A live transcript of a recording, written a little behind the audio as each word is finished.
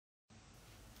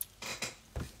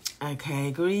Okay,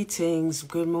 greetings,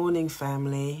 good morning,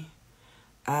 family.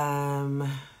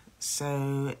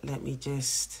 So let me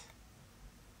just,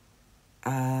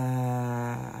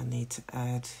 I need to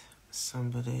add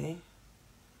somebody.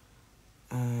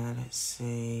 Let's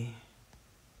see.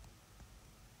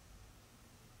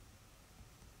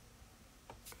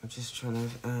 I'm just trying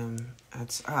to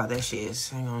add, there she is,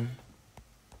 hang on.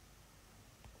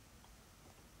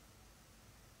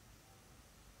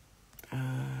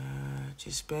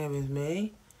 Just bear with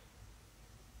me.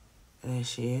 There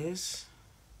she is.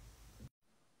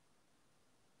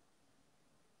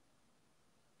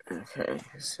 Okay,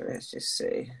 so let's just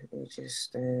see. Let me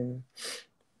just,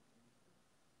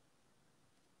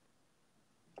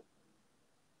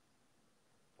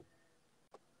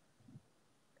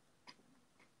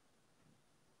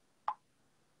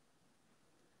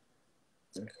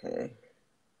 okay.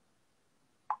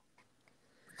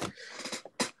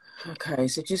 Okay,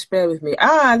 so just bear with me.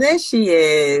 There she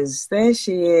is. There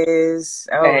she is.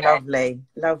 Oh, Okay. lovely,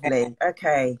 lovely.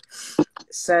 Okay,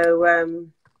 so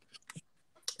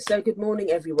so good morning,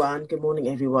 everyone. Good morning,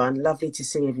 everyone. Lovely to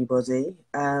see everybody.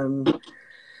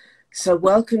 So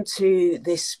welcome to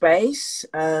this space.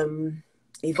 Yvonne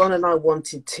and I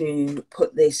wanted to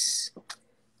put this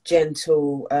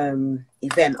gentle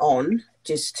event on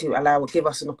just to give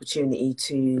us an opportunity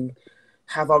to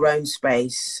have our own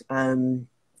space.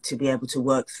 To be able to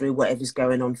work through whatever's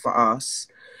going on for us.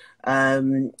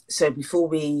 So before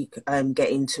we get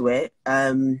into it,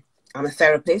 I'm a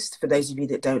therapist, for those of you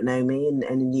that don't know me and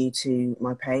are new to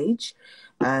my page.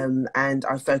 And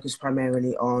I focus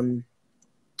primarily on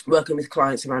working with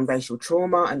clients around racial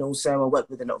trauma, and also I work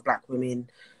with a lot of Black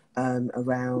women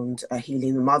around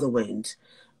healing the mother wound.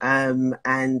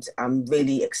 And I'm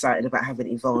really excited about having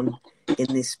Yvonne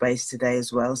in this space today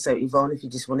as well. So Yvonne, if you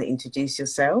just want to introduce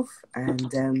yourself, and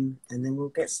then we'll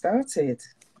get started.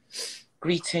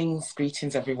 Greetings,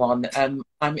 everyone. I'm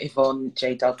Yvonne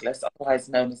J. Douglas, otherwise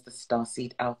known as the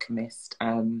Starseed Alchemist.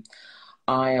 I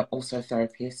am also a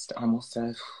therapist. I'm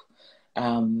also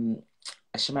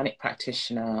a shamanic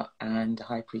practitioner and a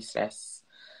high priestess.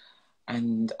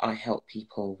 And I help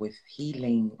people with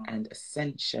healing and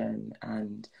ascension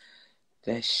and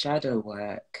their shadow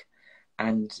work.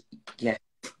 And yes,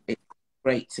 it's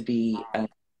great to be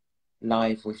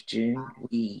live with June.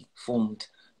 We formed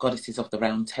Goddesses of the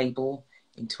Round Table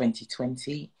in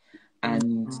 2020,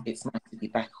 and it's nice to be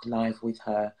back live with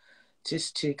her,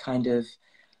 just to kind of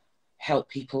help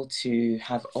people to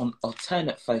have an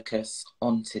alternate focus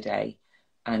on today,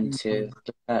 and to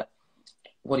look at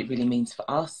what it really means for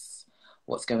us,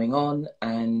 what's going on,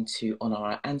 and to honor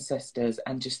our ancestors,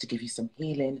 and just to give you some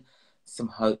healing, some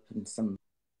hope, and some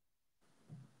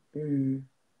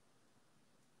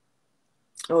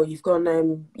Oh, you've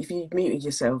gone, if you muted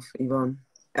yourself, Yvonne.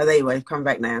 Oh, there you are, you've come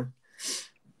back now.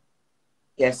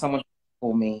 Yeah, someone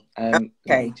call me. Let me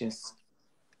just...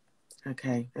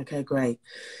 Okay, great.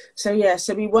 So yeah,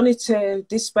 so we wanted to,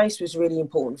 this space was really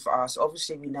important for us.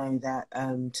 Obviously we know that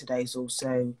today's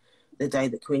also the day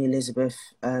that Queen Elizabeth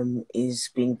is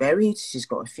being buried. She's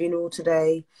got a funeral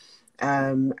today.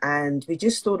 And we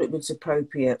just thought it was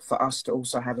appropriate for us to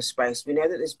also have a space. We know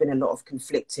that there's been a lot of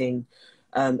conflicting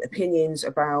opinions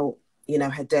about,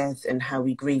 her death and how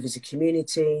we grieve as a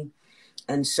community.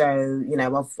 And so,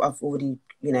 I've already,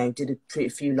 did a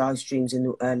few live streams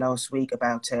in last week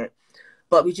about it.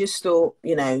 But we just thought,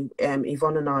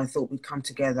 Yvonne and I thought we'd come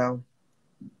together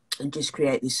and just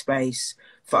create this space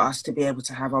for us to be able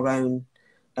to have our own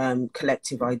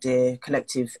collective idea,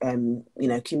 collective,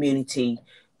 community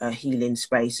healing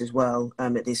space as well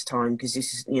at this time, because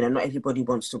this is, not everybody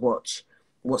wants to watch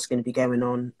what's going to be going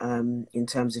on in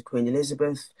terms of Queen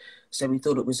Elizabeth. So we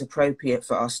thought it was appropriate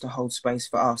for us to hold space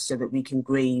for us so that we can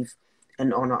grieve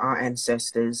and honour our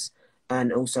ancestors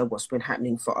and also what's been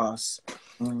happening for us.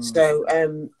 So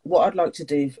what I'd like to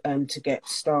do to get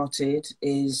started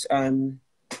is I'm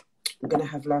going to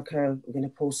have we're going to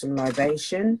pour some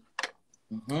libation.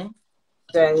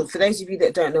 So for those of you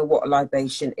that don't know what a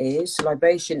libation is a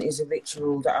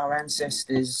ritual that our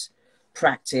ancestors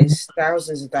practiced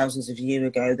thousands and thousands of years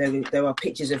ago. There are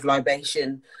pictures of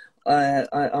libation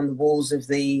on the walls of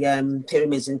the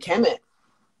pyramids in Kemet.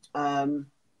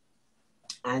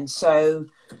 And so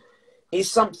it's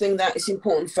something that is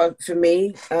important for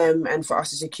me and for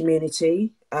us as a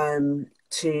community to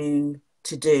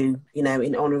do,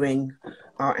 in honouring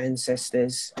our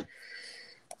ancestors.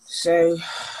 So,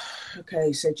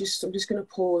 okay, so I'm just going to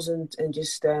pause and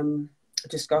just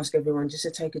ask everyone just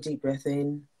to take a deep breath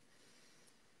in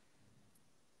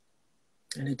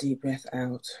and a deep breath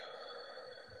out.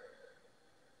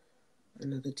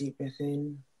 Another deep breath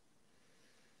in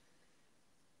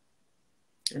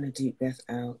And a deep breath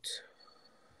out.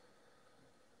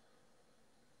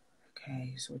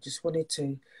 Okay, so I just wanted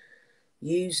to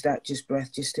use that just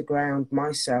breath just to ground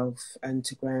myself and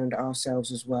to ground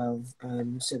ourselves as well,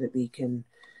 so that we can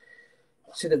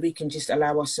just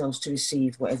allow ourselves to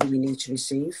receive whatever we need to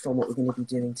receive from what we're going to be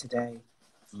doing today.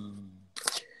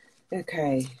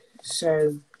 Okay,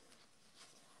 so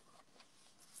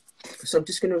I'm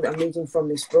just going to, I'm reading from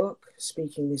this book,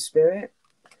 Speaking with Spirit,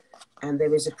 and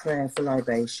there is a prayer for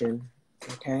libation.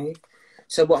 Okay,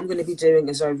 so what I'm going to be doing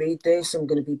as I read this, I'm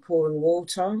going to be pouring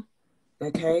water,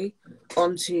 okay,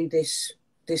 onto this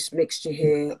mixture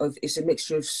here of, it's a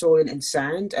mixture of soil and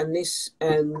sand, and this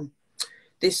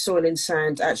soil and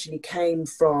sand actually came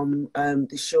from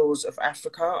the shores of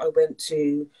Africa. I went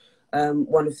to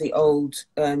one of the old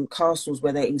castles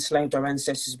where they enslaved our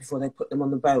ancestors before they put them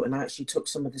on the boat, and I actually took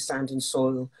some of the sand and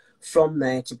soil from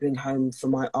there to bring home for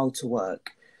my altar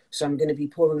work. So I'm going to be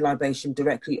pouring libation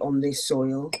directly on this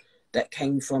soil that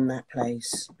came from that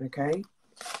place, okay?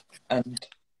 And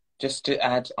just to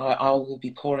add, I will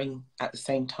be pouring at the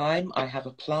same time. I have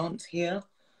a plant here,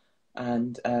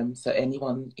 and so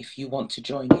anyone, if you want to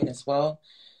join in as well,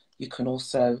 you can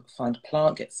also find a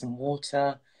plant, get some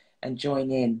water, and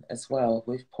join in as well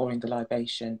with pouring the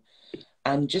libation.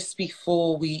 And just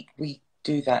before we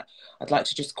do that, I'd like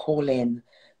to just call in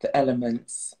the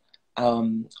elements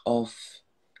of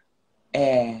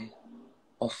air,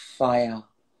 of fire,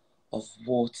 of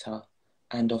water,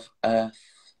 and of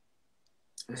earth,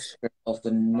 the spirit of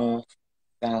the north,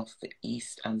 south, the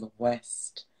east, and the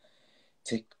west,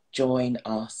 to join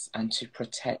us and to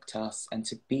protect us and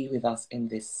to be with us in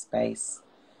this space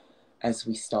as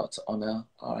we start to honour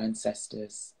our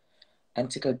ancestors and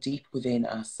to go deep within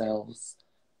ourselves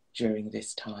during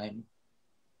this time.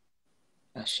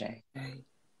 Ashe. Okay.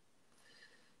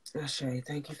 Ashe,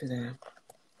 thank you for that.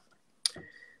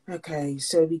 Okay,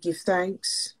 so we give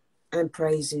thanks and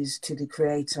praises to the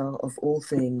Creator of all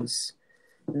things,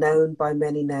 known by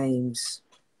many names.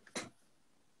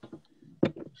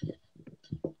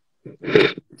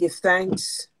 Give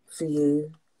thanks for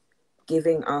you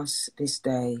giving us this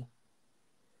day.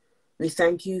 We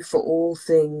thank you for all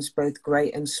things, both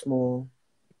great and small.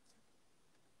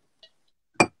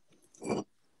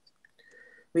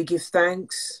 We give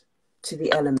thanks to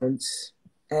the elements,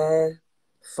 air,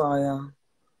 fire,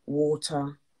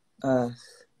 water,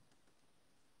 earth.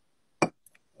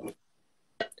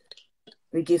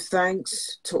 We give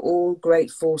thanks to all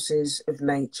great forces of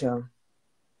nature.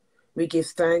 We give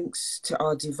thanks to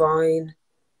our divine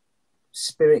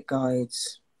spirit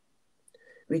guides.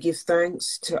 We give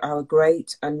thanks to our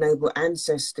great and noble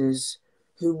ancestors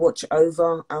who watch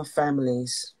over our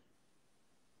families.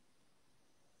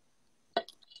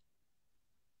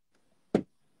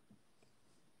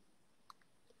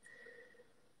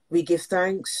 We give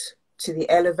thanks to the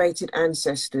elevated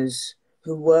ancestors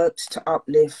who worked to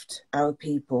uplift our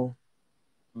people.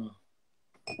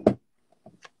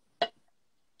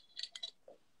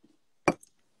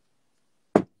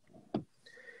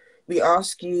 We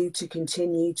ask you to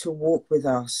continue to walk with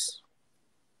us.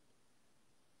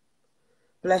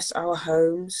 Bless our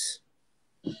homes,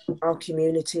 our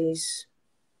communities,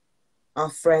 our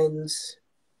friends,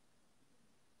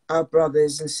 our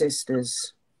brothers and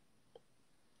sisters.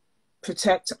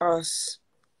 Protect us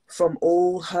from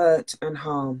all hurt and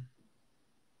harm.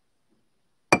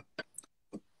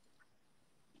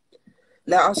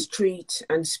 Let us treat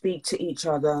and speak to each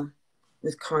other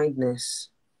with kindness.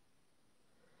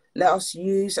 Let us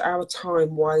use our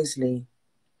time wisely.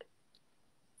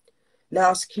 Let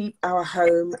us keep our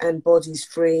home and bodies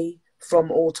free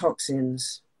from all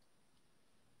toxins.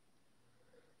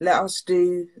 Let us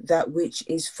do that which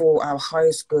is for our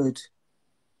highest good.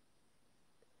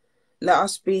 Let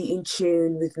us be in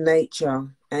tune with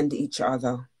nature and each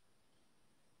other.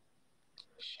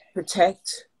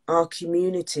 Protect our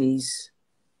communities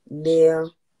near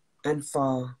and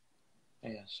far.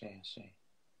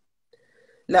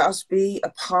 Let us be a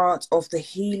part of the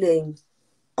healing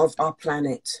of our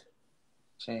planet.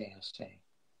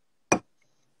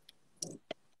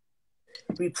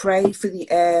 We pray for the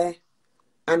air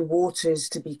and waters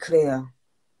to be clear.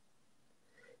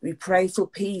 We pray for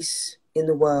peace in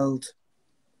the world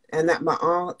and that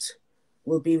Ma'at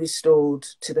will be restored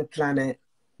to the planet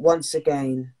once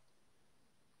again.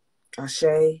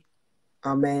 Ashe,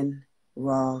 Amen,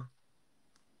 Ra,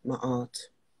 Ma'at.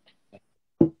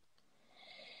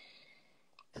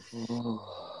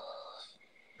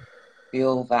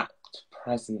 Feel that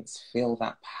presence, feel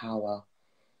that power,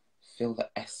 feel the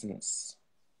essence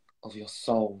of your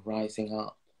soul rising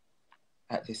up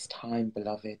at this time,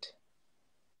 beloved.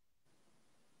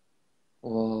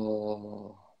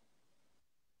 Oh.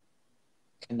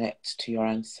 connect to your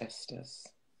ancestors.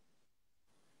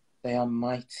 They are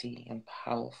mighty and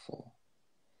powerful,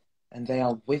 and they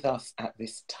are with us at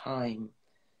this time,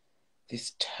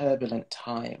 this turbulent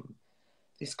time,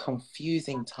 this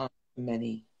confusing time for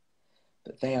many,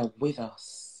 but they are with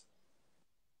us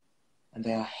and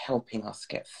they are helping us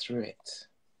get through it.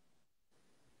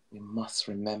 We must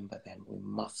remember them, we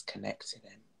must connect to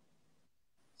them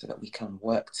so that we can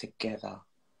work together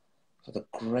for the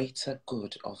greater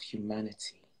good of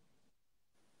humanity.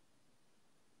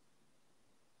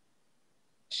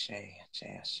 Ashe, ashe,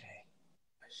 ashe.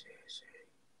 Ashe, ashe.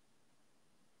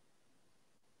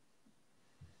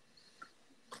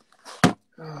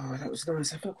 Oh, that was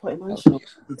nice. I felt quite emotional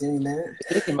doing that.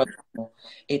 It is emotional.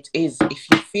 It is. If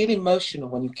you feel emotional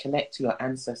when you connect to your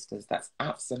ancestors, that's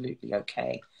absolutely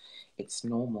okay. It's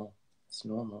normal. It's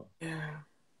normal. Yeah.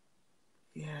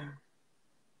 Yeah.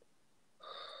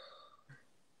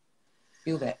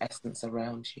 Feel their essence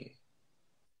around you.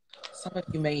 Some of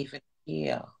you may even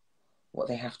hear what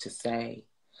they have to say,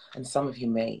 and some of you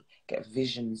may get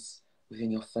visions within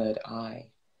your third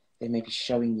eye. They may be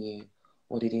showing you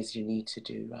what it is you need to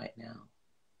do right now.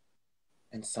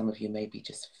 And some of you may be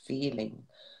just feeling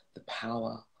the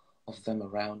power of them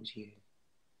around you.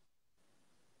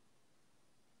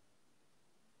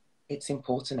 It's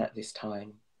important at this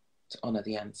time to honor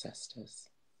the ancestors,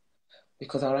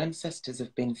 because our ancestors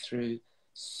have been through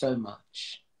so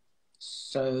much,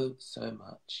 so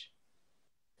much.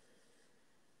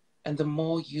 And the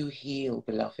more you heal,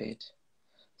 beloved,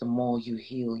 the more you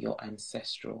heal your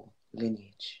ancestral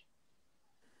lineage.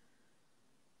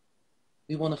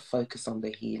 We want to focus on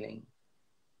the healing.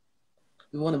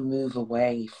 We want to move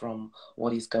away from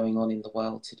what is going on in the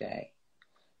world today,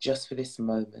 just for this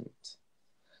moment,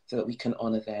 so that we can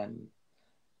honor them,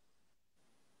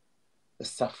 the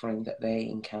suffering that they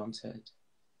encountered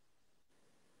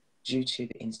due to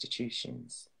the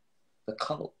institutions, the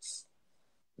cults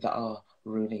that are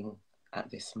ruling at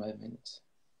this moment.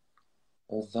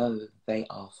 Although they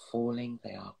are falling,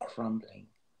 they are crumbling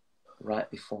right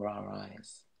before our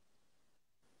eyes.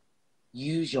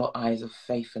 Use your eyes of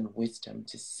faith and wisdom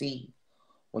to see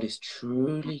what is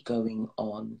truly going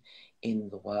on in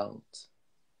the world.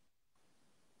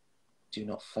 Do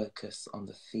not focus on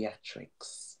the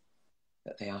theatrics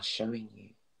that they are showing you,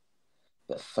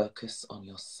 but focus on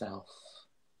yourself.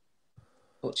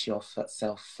 Put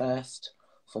yourself first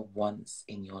for once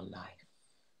in your life.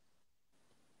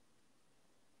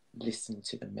 Listen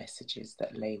to the messages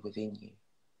that lay within you.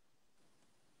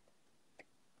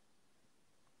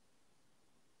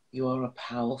 You are a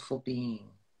powerful being.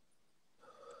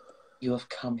 You have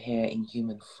come here in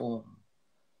human form,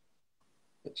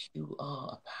 but you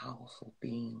are a powerful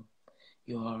being.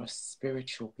 You are a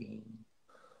spiritual being,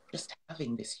 just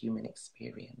having this human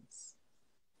experience.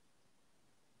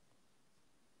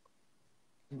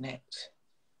 Connect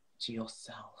to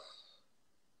yourself.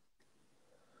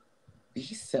 Be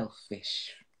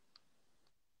selfish.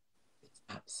 It's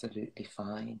absolutely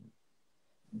fine,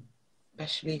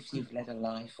 especially if you've led a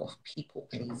life of people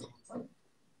pleasing.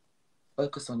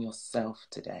 Focus on yourself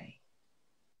today.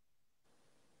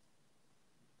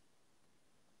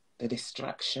 The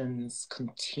distractions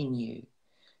continue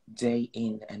day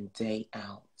in and day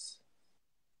out,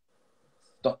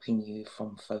 stopping you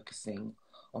from focusing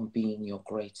on being your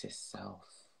greatest self.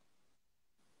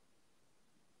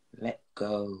 Let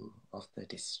go of the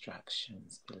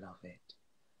distractions, beloved.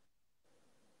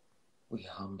 We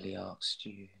humbly asked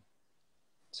you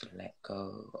to let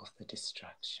go of the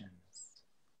distractions.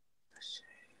 Ashe,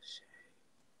 ashe.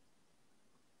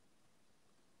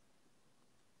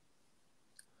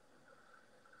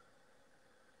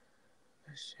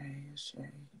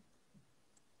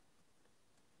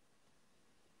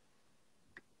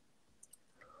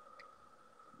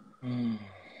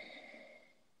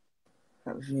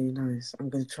 That was really nice. I'm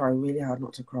going to try really hard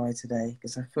not to cry today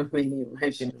because I feel really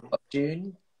emotional.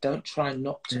 June, don't try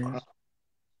not to cry.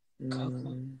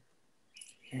 Go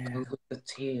Yeah. with the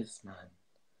tears, man.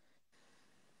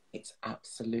 It's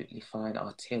absolutely fine.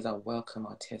 Our tears are welcome.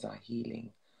 Our tears are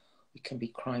healing. We can be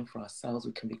crying for ourselves.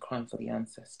 We can be crying for the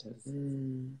ancestors.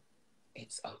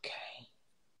 It's okay.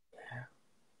 Yeah.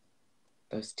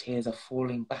 Those tears are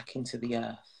falling back into the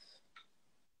earth.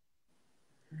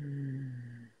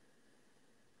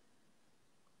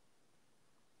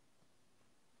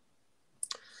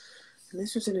 And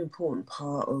this was an important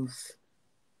part of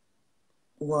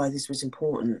why this was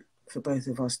important for both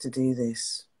of us to do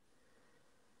this.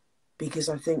 Because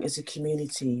I think as a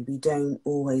community, we don't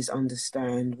always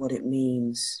understand what it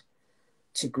means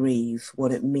to grieve,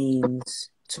 what it means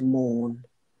to mourn.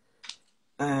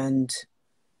 And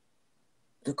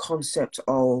the concept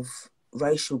of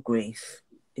racial grief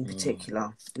in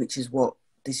particular, which is what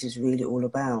this is really all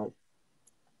about.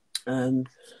 And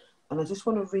I just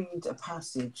want to read a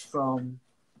passage from,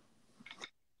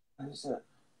 where's it?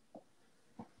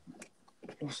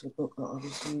 It's the book that I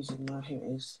was using now, here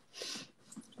it is,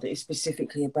 that is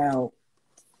specifically about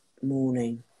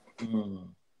mourning.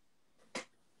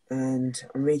 And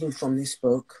I'm reading from this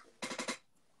book.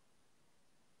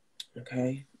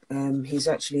 Okay. He's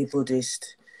actually a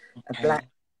Buddhist, a black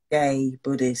gay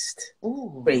Buddhist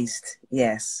priest.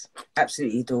 Yes,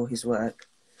 absolutely adore his work.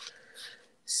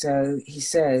 So he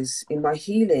says, in my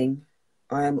healing,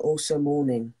 I am also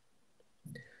mourning.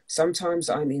 Sometimes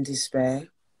I'm in despair.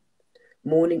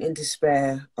 Mourning and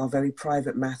despair are very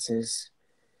private matters.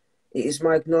 It is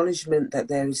my acknowledgement that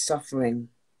there is suffering.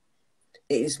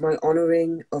 It is my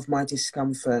honouring of my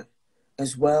discomfort,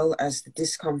 as well as the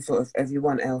discomfort of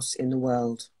everyone else in the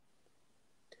world.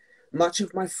 Much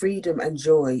of my freedom and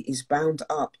joy is bound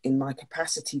up in my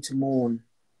capacity to mourn.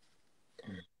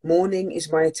 Mourning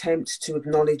is my attempt to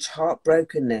acknowledge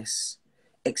heartbrokenness,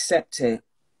 accept it,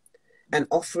 and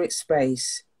offer it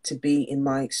space to be in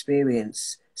my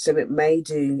experience, so it may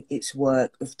do its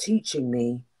work of teaching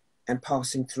me and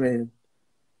passing through.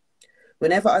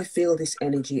 Whenever I feel this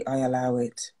energy, I allow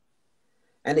it.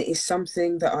 And it is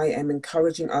something that I am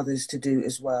encouraging others to do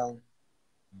as well.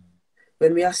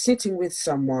 When we are sitting with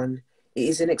someone, it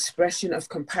is an expression of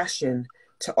compassion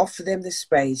to offer them the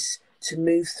space to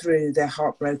move through their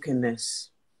heartbrokenness.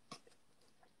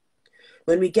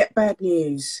 When we get bad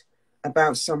news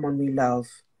about someone we love,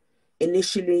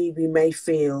 initially we may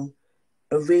feel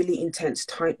a really intense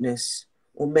tightness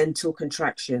or mental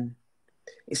contraction.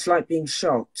 It's like being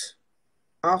shocked.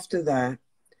 After that,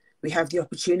 we have the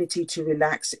opportunity to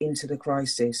relax into the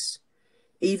crisis,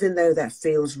 even though that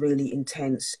feels really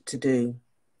intense to do.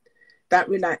 That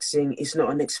relaxing is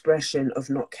not an expression of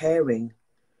not caring.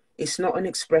 It's not an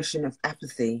expression of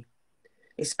apathy.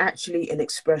 It's actually an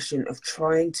expression of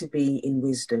trying to be in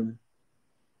wisdom,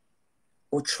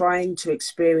 or trying to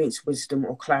experience wisdom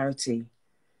or clarity,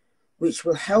 which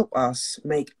will help us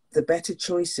make the better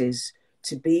choices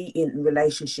to be in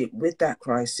relationship with that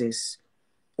crisis,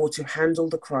 or to handle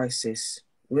the crisis,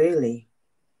 really.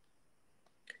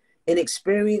 In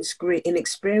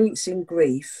experiencing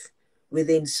grief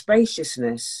within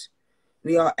spaciousness,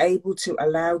 we are able to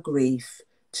allow grief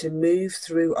to move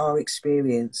through our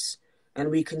experience,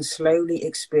 and we can slowly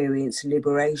experience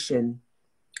liberation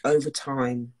over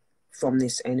time from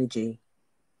this energy.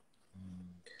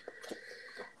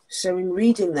 So in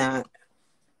reading that,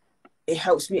 it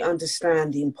helps me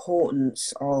understand the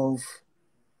importance of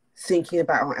thinking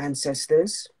about our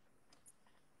ancestors,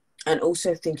 and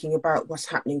also thinking about what's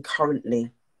happening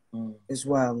currently as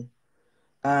well.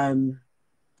 And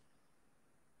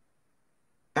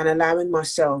allowing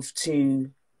myself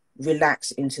to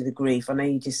relax into the grief. I know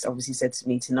you just obviously said to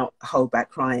me to not hold back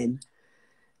crying.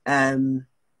 And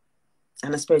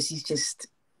I suppose he's just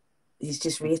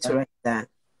reiterated that.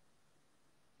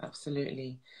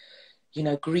 Absolutely. You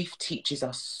know, grief teaches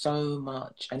us so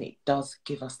much, and it does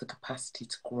give us the capacity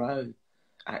to grow,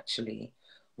 actually.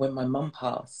 When my mum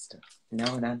passed,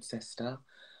 now an ancestor,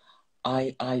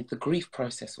 the grief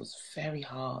process was very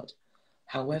hard.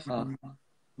 However,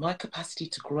 my capacity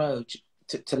to grow,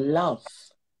 to love,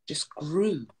 just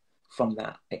grew from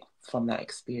that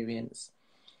experience.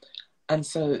 And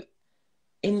so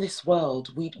in this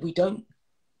world, we don't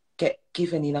get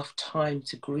given enough time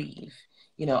to grieve.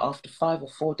 You know, after 5 or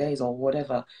 4 days or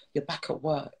whatever, you're back at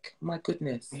work. My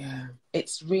goodness. Yeah.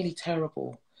 It's really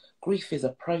terrible. Grief is a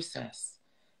process.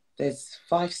 There's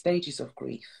 5 stages of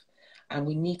grief, and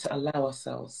we need to allow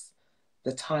ourselves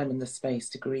the time and the space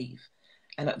to grieve.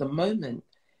 And at the moment,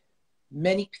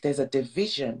 there's a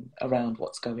division around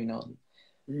what's going on.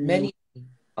 Many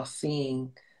are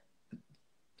seeing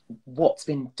what's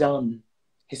been done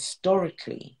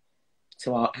historically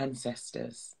to our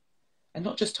ancestors, and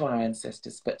not just to our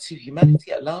ancestors, but to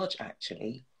humanity at large,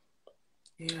 actually.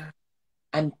 Yeah.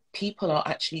 And people are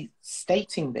actually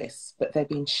stating this, but they're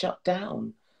being shut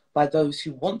down by those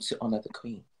who want to honour the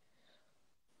Queen.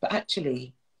 But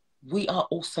actually, we are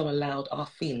also allowed our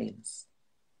feelings.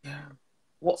 Yeah.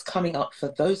 What's coming up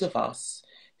for those of us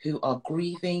who are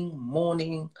grieving,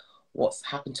 mourning, what's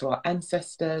happened to our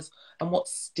ancestors, and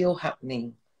what's still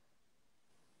happening.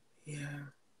 Yeah.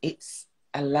 It's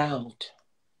allowed.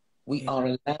 We are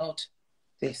allowed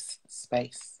this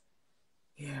space.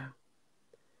 Yeah.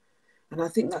 And I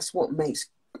think that's what makes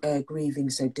grieving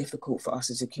so difficult for us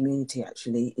as a community,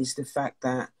 actually, is the fact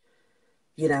that,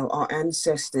 you know, our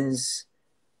ancestors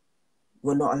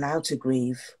were not allowed to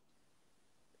grieve.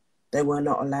 They were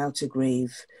not allowed to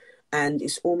grieve. And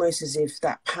it's almost as if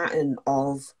that pattern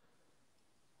of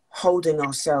holding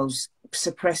ourselves,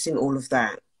 suppressing all of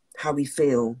that, how we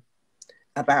feel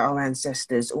about our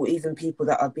ancestors, or even people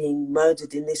that are being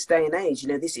murdered in this day and age. You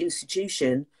know, this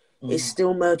institution is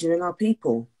still murdering our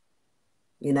people.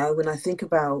 You know, when I think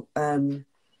about, you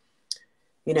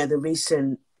know, the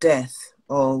recent death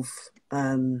of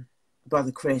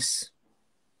Brother Chris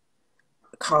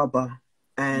Kaba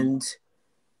and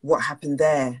what happened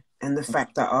there, and the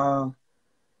fact that our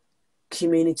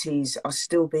communities are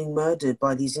still being murdered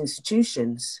by these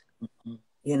institutions,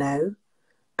 you know,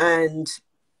 and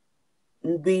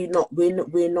we're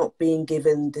not being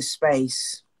given the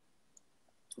space,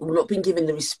 we're not being given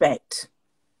the respect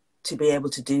to be able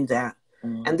to do that.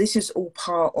 And this is all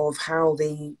part of how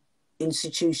the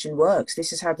institution works.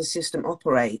 This is how the system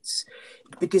operates.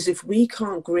 Because if we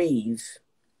can't grieve,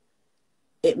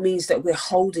 it means that we're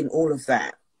holding all of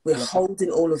that. We're holding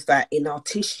all of that in our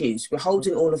tissues. We're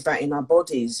holding all of that in our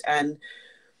bodies. And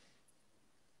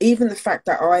even the fact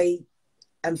that I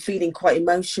am feeling quite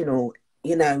emotional,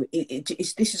 you know,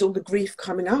 this is all the grief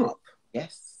coming up.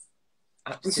 Yes.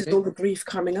 Absolutely. This is all the grief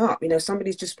coming up. You know,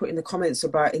 somebody's just put in the comments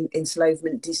about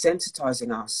enslavement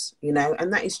desensitizing us, you know,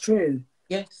 and that is true.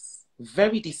 Yes,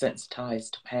 very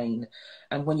desensitized to pain.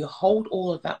 And when you hold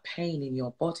all of that pain in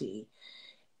your body,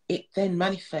 it then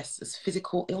manifests as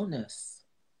physical illness.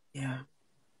 Yeah.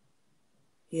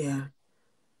 Yeah.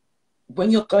 When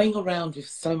you're going around with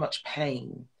so much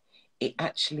pain, it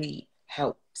actually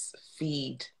helps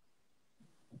feed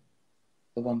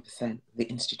the 1%, the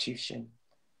institution,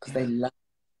 because they love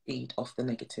to feed off the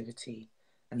negativity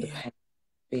and the pain,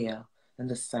 fear and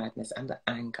the sadness and the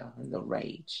anger and the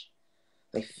rage.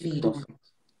 They feed off it,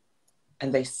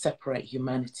 and they separate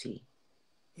humanity.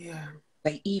 Yeah.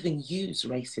 They even use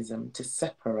racism to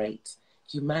separate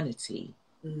humanity.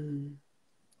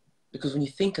 Because when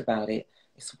you think about it,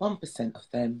 it's 1% of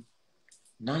them,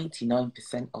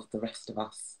 99% of the rest of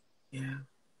us. Yeah.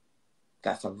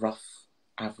 That's a rough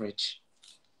average.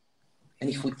 And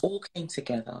if we all came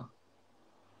together,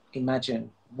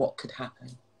 imagine what could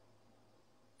happen.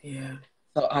 Yeah.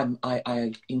 So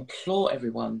I implore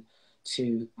everyone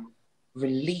to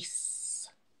release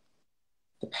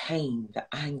the pain, the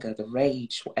anger, the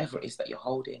rage, whatever it is that you're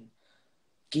holding.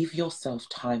 Give yourself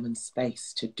time and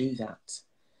space to do that.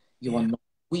 You are not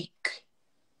weak.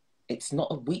 It's not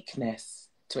a weakness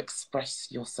to express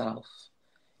yourself.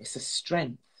 It's a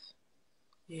strength.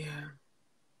 Yeah.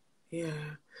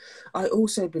 Yeah. I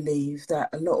also believe that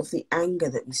a lot of the anger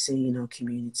that we see in our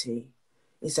community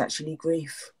is actually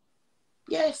grief.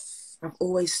 Yes. I've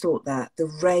always thought that. The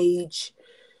rage,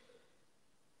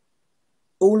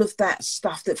 all of that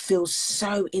stuff that feels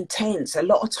so intense. A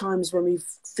lot of times when we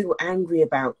feel angry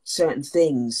about certain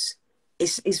things,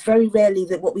 it's very rarely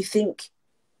that what we think,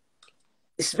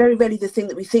 it's very rarely the thing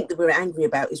that we think that we're angry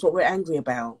about is what we're angry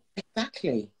about.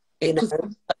 Exactly. You know?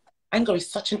 Anger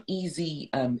is such an easy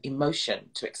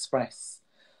emotion to express.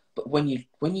 But when you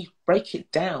break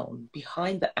it down,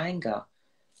 behind the anger,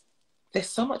 there's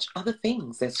so much other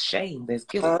things. There's shame, there's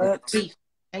guilt, there's grief,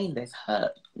 pain, there's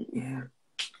hurt. Yeah.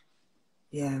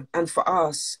 Yeah. And for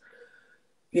us,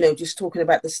 you know, just talking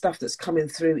about the stuff that's coming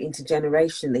through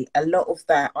intergenerationally, a lot of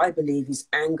that, I believe, is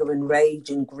anger and rage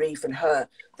and grief and hurt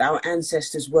that our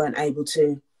ancestors weren't able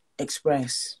to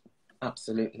express.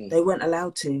 Absolutely. They weren't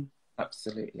allowed to.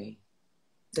 Absolutely.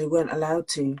 They weren't allowed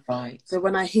to. Right. So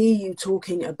when I hear you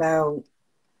talking about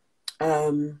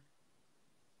letting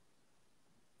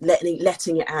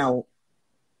it out,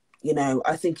 you know,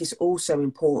 I think it's also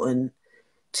important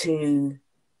to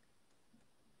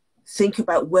think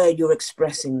about where you're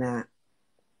expressing that.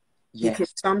 Yes.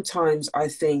 Because sometimes I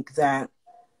think that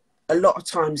a lot of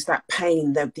times that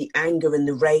pain, the anger and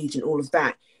the rage and all of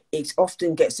that, it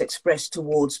often gets expressed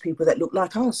towards people that look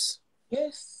like us.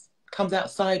 Yes. Comes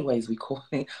out sideways, we call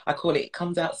it. I call it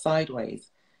comes out sideways.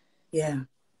 Yeah.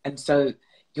 And so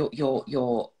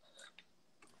you're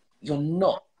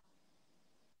not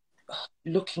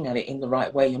looking at it in the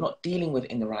right way. You're not dealing with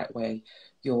it in the right way.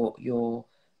 You're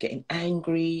getting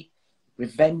angry,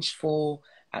 revengeful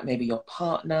at maybe your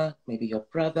partner, maybe your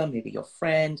brother, maybe your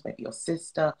friend, maybe your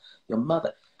sister, your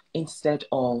mother, instead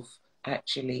of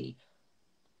actually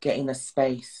getting a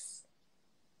space,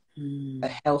 a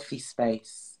healthy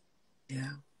space,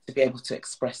 to be able to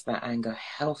express that anger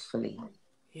healthily.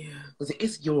 Yeah. Because it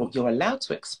is, you're allowed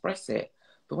to express it,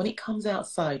 but when it comes out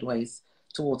sideways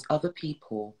towards other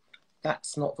people,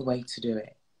 that's not the way to do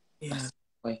it. Yeah. That's not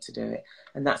the way to do it.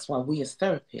 And that's why we as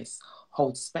therapists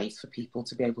hold space for people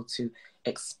to be able to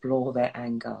explore their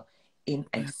anger in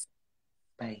a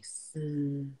space.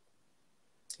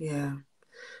 Yeah.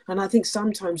 And I think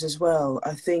sometimes as well,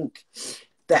 I think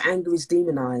that anger is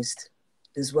demonized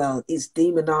as well. It's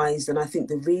demonized. And I think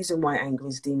the reason why anger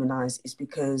is demonized is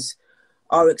because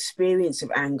our experience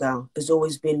of anger has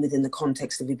always been within the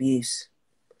context of abuse,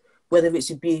 whether it's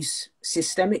abuse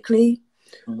systemically,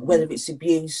 whether it's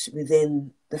abuse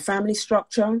within the family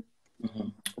structure,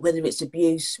 whether it's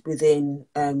abuse within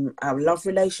our love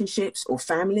relationships or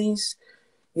families.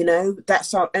 You know,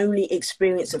 that's our only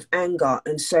experience of anger.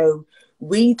 And so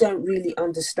we don't really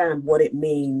understand what it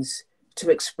means to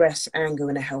express anger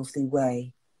in a healthy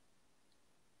way.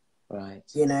 Right.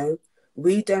 You know,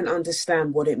 we don't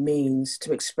understand what it means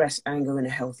to express anger in a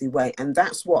healthy way. And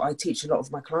that's what I teach a lot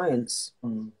of my clients,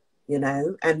 you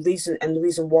know, and the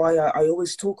reason why I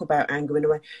always talk about anger in a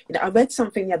way. You know, I read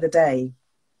something the other day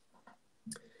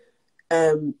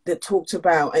that talked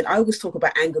about, and I always talk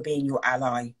about anger being your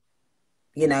ally.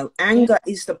 You know, anger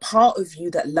is the part of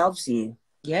you that loves you.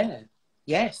 Yeah.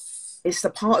 Yes. It's the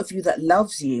part of you that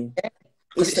loves you. Yeah.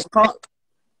 It's the part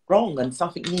wrong and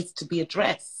something needs to be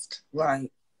addressed.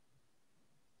 Right.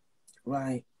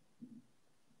 Right.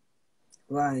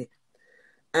 Right.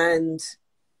 And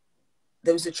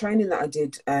there was a training that I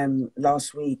did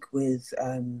last week with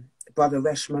Brother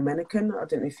Reshma Menachem. I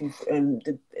don't know if you've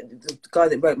the guy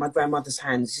that wrote My Grandmother's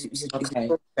Hands. He's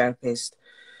a therapist.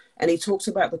 And he talks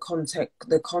about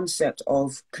the concept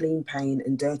of clean pain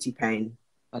and dirty pain.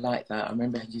 I like that. I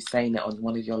remember you saying that on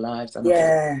one of your lives.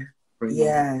 Yeah.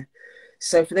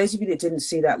 So for those of you that didn't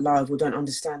see that live or don't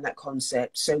understand that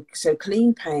concept, so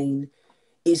clean pain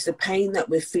is the pain that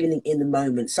we're feeling in the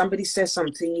moment. Somebody says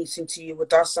something to you or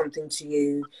does something to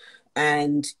you,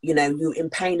 and you know you're in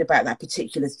pain about that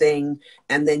particular thing,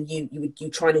 and then you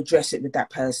try and address it with that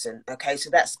person. Okay, so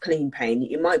that's clean pain.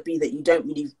 It might be that you don't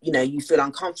really, you know, you feel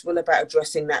uncomfortable about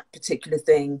addressing that particular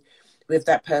thing with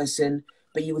that person,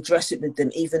 but you address it with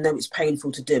them even though it's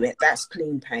painful to do it. That's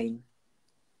clean pain.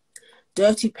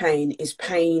 Dirty pain is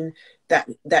pain that's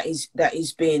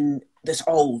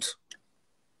old.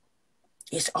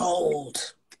 It's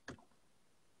old.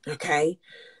 Okay.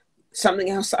 Something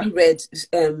else that I read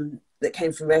that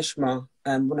came from Reshma,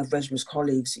 one of Reshma's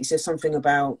colleagues, he says something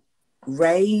about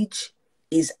rage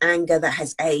is anger that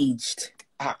has aged.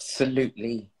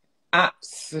 Absolutely.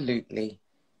 Absolutely.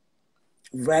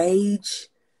 Rage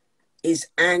is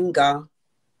anger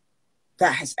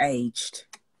that has aged.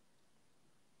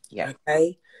 Yeah.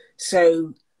 Okay.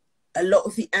 So a lot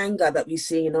of the anger that we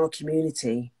see in our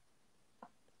community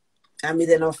and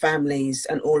within our families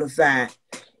and all of that,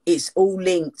 it's all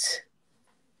linked.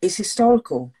 It's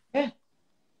historical. Yeah.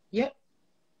 Yep.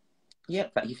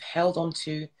 Yep. That you've held on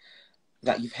to,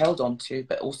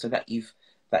 but also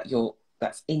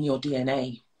that's in your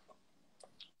DNA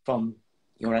from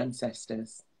your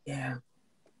ancestors. Yeah.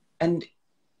 And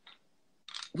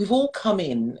we've all come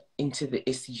into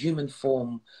this human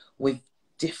form with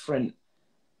different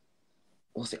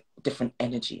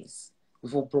energies.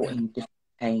 We've all brought in different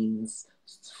pains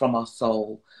from our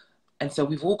soul. And so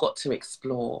we've all got to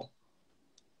explore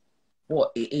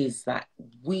what it is that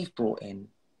we've brought in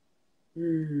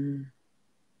and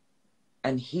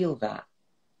heal that.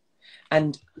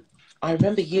 And I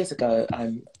remember years ago,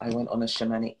 I went on a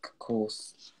shamanic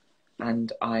course,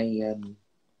 and I,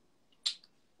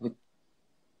 with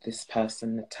this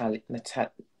person,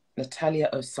 Natalia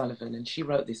O'Sullivan, and she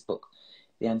wrote this book,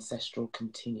 The Ancestral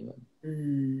Continuum.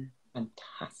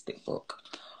 Fantastic book.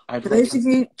 For those of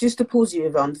you, just to pause you,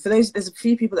 Yvonne, there's a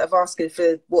few people that have asked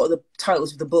for what are the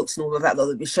titles of the books and all of that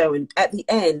that we're showing. At the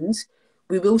end,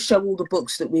 we will show all the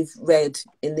books that we've read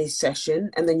in this session,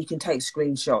 and then you can take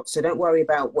screenshots. So don't worry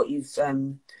about what you've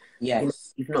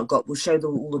you've not got. We'll show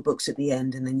all the books at the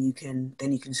end, and then you can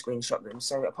screenshot them.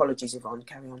 So apologies, Yvonne.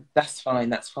 Carry on. That's fine.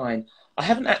 That's fine. I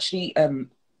haven't actually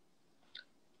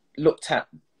looked at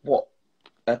what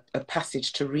a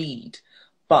passage to read,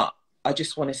 but I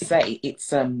just want to say it's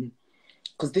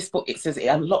because this book, it says it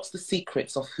unlocks the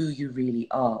secrets of who you really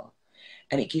are,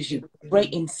 and it gives you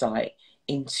great insight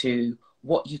into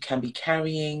what you can be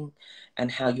carrying and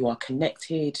how you are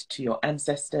connected to your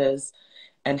ancestors,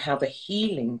 and how the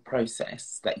healing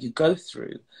process that you go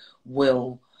through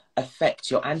will affect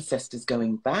your ancestors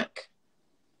going back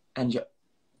and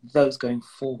those going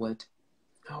forward.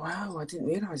 Oh wow, I didn't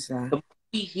realise that. The more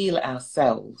we heal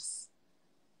ourselves,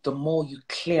 the more you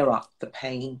clear up the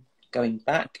pain going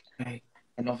back. Okay.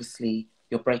 And obviously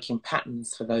you're breaking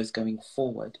patterns for those going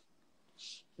forward.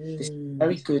 This is a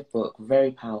very good book,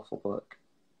 very powerful book.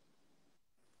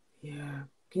 Yeah.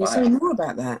 Can you say more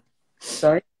about that?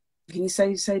 Sorry? Can you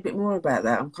say a bit more about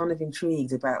that? I'm kind of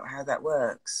intrigued about how that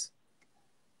works.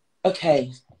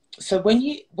 Okay. So when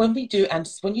you do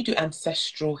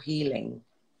ancestral healing,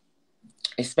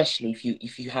 especially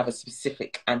if you have a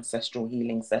specific ancestral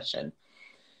healing session,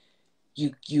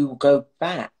 you go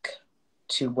back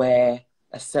to where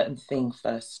a certain thing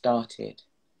first started.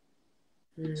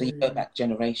 So you go back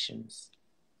generations.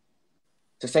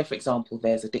 So say, for example,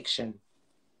 there's addiction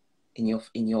in your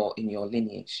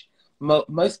lineage.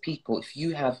 Most people, if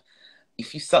you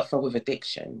suffer with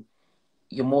addiction,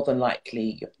 you're more than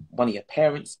likely one of your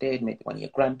parents did, maybe one of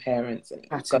your grandparents,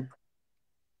 and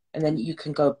then you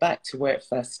can go back to where it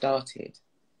first started,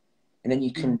 and then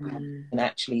you can and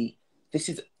actually this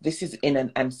is in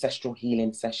an ancestral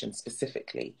healing session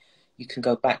specifically. You can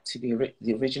go back to the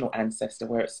original ancestor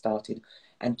where it started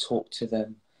and talk to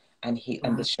them, and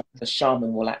the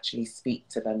shaman will actually speak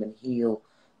to them and heal,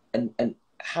 and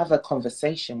have a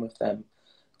conversation with them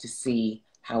to see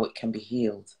how it can be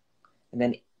healed, and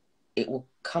then it will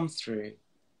come through.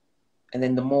 And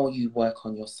then the more you work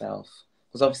on yourself,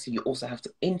 because obviously you also have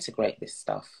to integrate this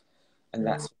stuff, and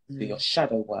that's through your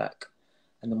shadow work.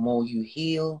 And the more you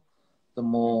heal, the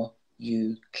more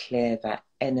you clear that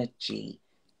energy,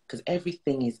 because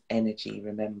everything is energy.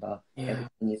 Remember,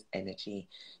 everything is energy.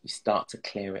 You start to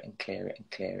clear it and clear it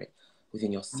and clear it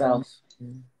within yourself,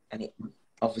 and it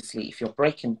obviously, if you're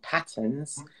breaking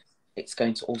patterns, it's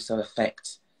going to also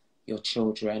affect your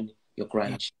children, your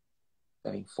grandchildren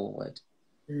going forward.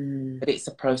 But it's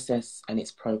a process and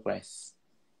it's progress.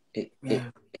 It's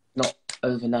not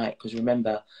overnight, because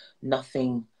remember,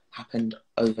 nothing happened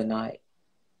overnight.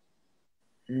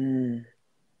 So,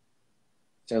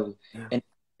 and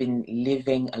been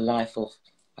living a life of,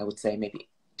 I would say, maybe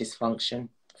dysfunction,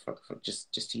 for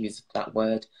just to use that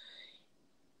word.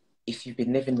 If you've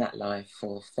been living that life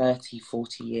for 30,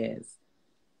 40 years,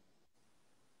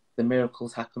 the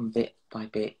miracles happen bit by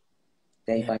bit,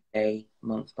 day by day,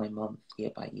 month by month,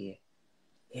 year by year.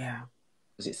 Yeah.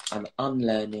 Because it's an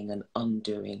unlearning and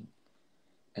undoing,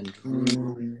 and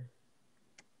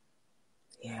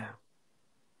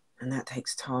and that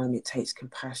takes time. It takes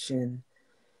compassion.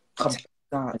 It takes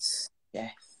guts.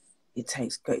 Yes. It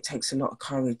takes a lot of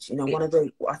courage. You know,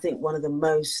 I think one of the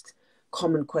most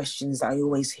common questions that I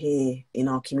always hear in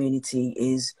our community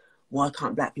is, why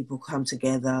can't Black people come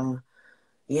together?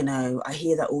 You know, I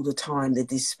hear that all the time, the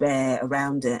despair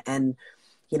around it. And,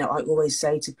 you know, I always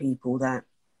say to people that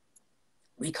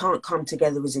we can't come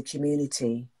together as a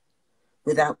community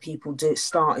without people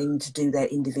starting to do their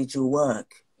individual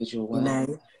work. You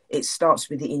know, it starts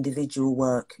with the individual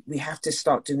work. We have to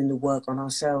start doing the work on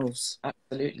ourselves.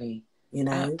 Absolutely. You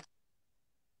know,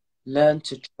 learn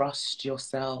to trust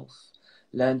yourself,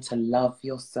 learn to love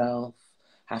yourself,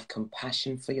 have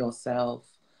compassion for yourself.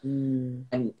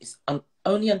 And it's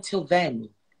only until then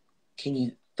can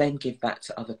you then give that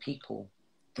to other people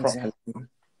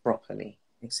properly.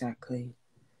 Exactly.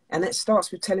 And it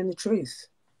starts with telling the truth.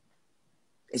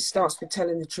 It starts with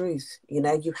telling the truth. You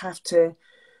know, you have to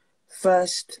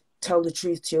first tell the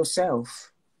truth to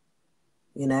yourself.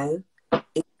 You know,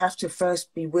 you have to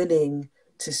first be willing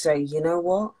to say, you know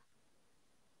what?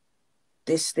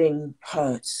 This thing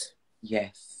hurts.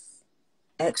 Yes.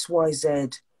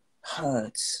 XYZ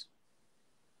hurts.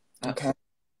 Okay.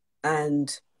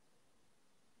 And,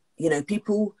 you know,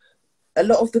 people, a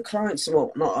lot of the clients,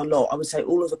 well, not a lot, I would say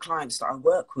all of the clients that I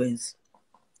work with,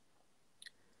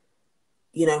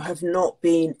 you know, have not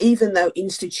been, even though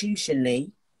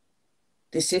institutionally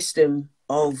the system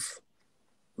of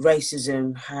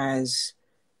racism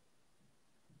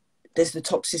there's the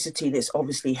toxicity that's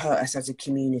obviously hurt us as a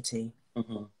community.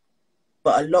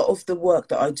 But a lot of the work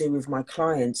that I do with my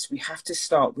clients, we have to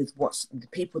start with what's the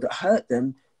people that hurt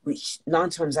them, which 9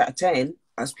 times out of 10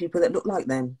 are people that look like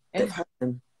them, that have hurt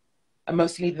them. And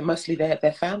mostly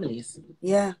their families.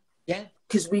 Yeah. Yeah.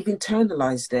 Because we've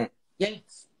internalized it.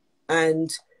 Yes.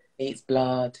 And it's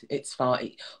blood, it's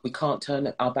fight. We can't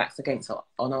turn our backs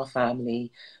on our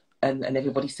family. And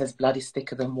everybody says blood is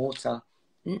thicker than water.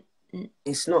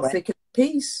 It's not thicker than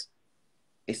peace.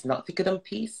 It's not thicker than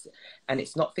peace, and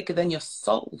it's not thicker than your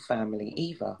soul family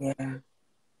either. Yeah.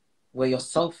 Where your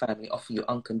soul family offer you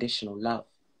unconditional love.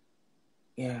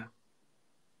 Yeah.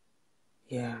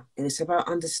 Yeah. And it's about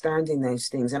understanding those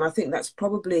things. And I think that's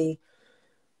probably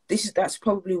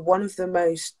one of the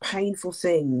most painful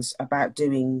things about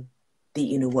doing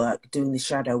the inner work, doing the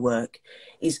shadow work,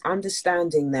 is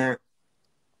understanding that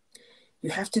you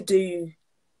have to do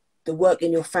the work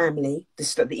in your family,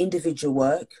 the individual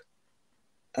work.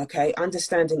 Okay,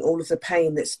 understanding all of the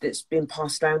pain that's been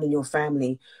passed down in your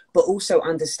family, but also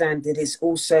understand that it's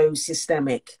also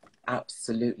systemic.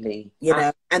 Absolutely. You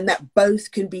know, and that both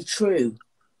can be true.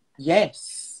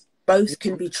 Yes. Both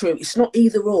can be true. It's not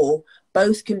either or.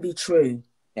 Both can be true.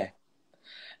 Yeah.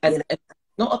 You know? And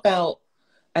not about,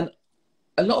 and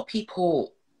a lot of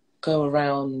people go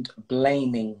around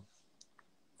blaming,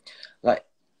 like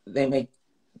they may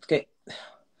get,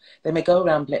 they may go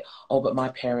around oh, but my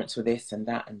parents were this and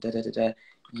that and da da da da.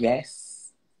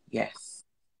 Yes, yes.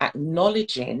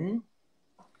 Acknowledging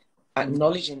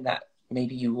that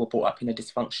maybe you were brought up in a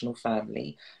dysfunctional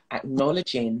family,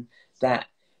 acknowledging that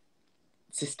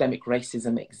systemic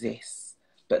racism exists,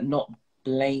 but not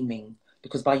blaming,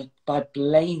 because by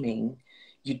blaming,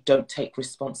 you don't take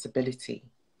responsibility.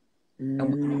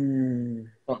 And we take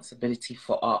responsibility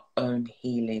for our own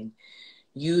healing.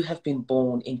 You have been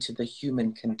born into the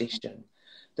human condition.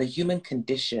 The human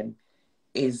condition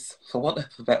is, for want of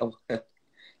a better word,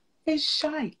 is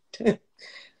shite.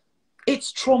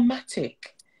 It's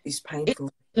traumatic. It's painful.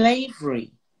 It's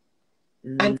slavery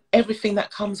and everything that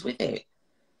comes with it.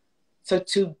 So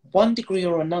to one degree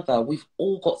or another, we've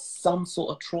all got some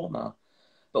sort of trauma,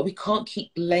 but we can't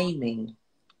keep blaming,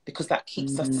 because that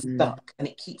keeps us stuck and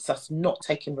it keeps us not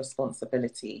taking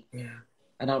responsibility. Yeah.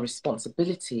 And our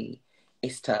responsibility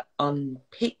is to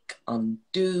unpick,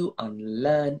 undo,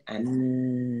 unlearn,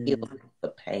 and heal the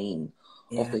pain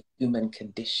of the human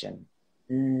condition.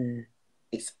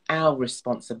 It's our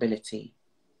responsibility.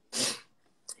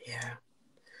 Yeah.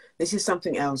 This is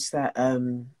something else that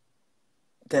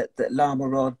that Lama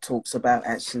Rod talks about,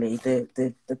 actually,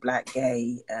 the black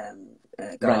gay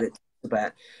guy that talks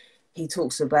about. He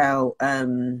talks about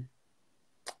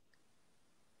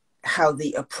how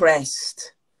the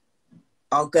oppressed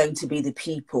are going to be the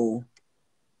people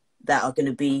that are going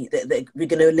to be, that we're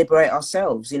going to liberate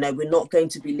ourselves. You know, we're not going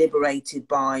to be liberated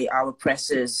by our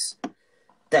oppressors.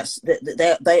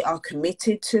 They are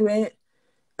committed to it.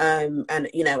 And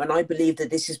you know, and I believe that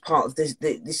this is part of this.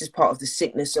 This is part of the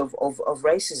sickness of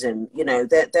racism. You know,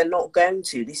 they're not going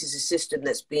to. This is a system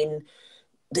that's been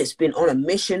on a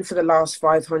mission for the last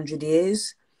 500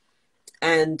 years,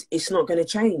 and it's not going to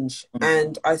change.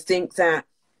 And I think that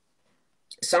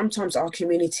sometimes our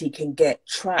community can get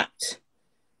trapped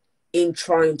in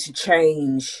trying to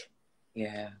change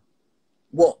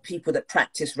what people that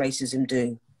practice racism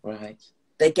do. Right.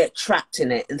 They get trapped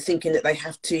in it and thinking that they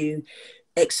have to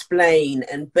explain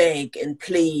and beg and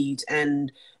plead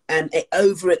and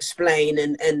over explain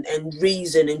and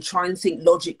reason and try and think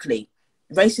logically.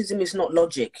 Racism is not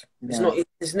logic. No.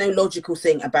 There's no logical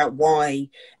thing about why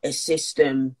a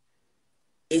system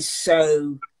is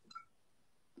so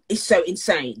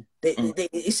insane.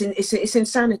 It's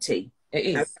insanity. It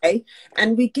is. Okay,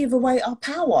 and we give away our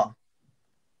power.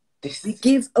 We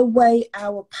give away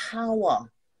our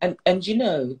power. And you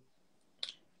know,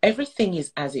 everything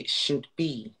is as it should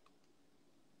be.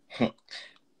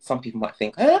 Some people might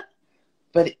think,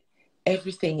 but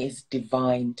everything is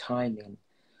divine timing,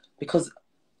 because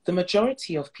the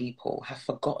majority of people have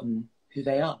forgotten who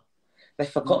they are. They've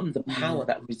forgotten the power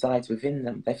that resides within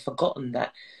them. They've forgotten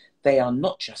that they are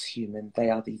not just human.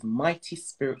 They are these mighty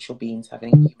spiritual beings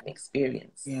having a human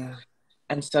experience. Yeah.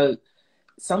 And so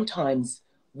sometimes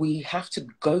we have to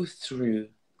go through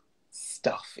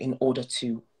stuff in order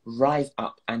to rise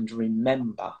up and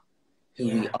remember who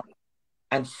we are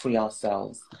and free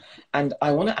ourselves. And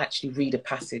I want to actually read a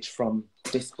passage from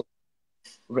this book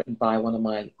written by one of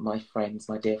my friends,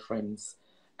 my dear friends,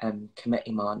 Kemet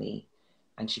Imani,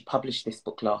 and she published this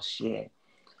book last year.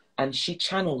 And she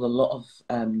channeled a lot of,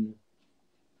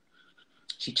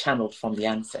 she channeled from the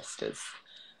ancestors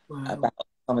about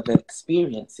some of the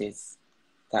experiences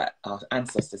that our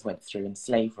ancestors went through in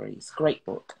slavery. It's a great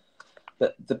book.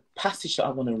 But the passage that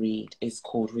I want to read is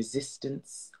called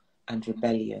Resistance and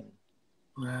Rebellion.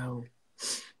 Wow.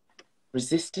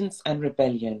 Resistance and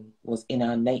rebellion was in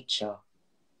our nature.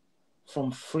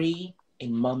 From free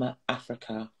in Mama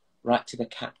Africa right to the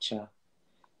capture,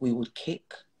 we would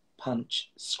kick,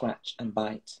 punch, scratch and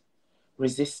bite,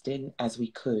 resisting as we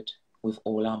could with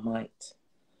all our might.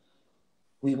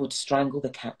 We would strangle the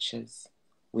captures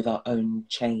with our own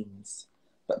chains,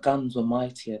 but guns were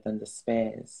mightier than the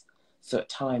spares, so at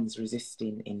times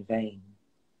resisting in vain.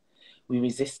 We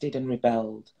resisted and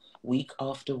rebelled, week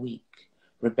after week.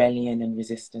 Rebellion and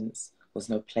resistance was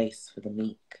no place for the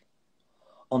meek.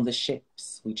 On the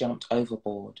ships we jumped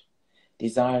overboard,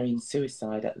 desiring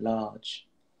suicide at large.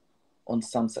 On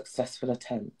some successful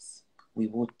attempts we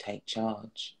would take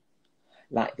charge.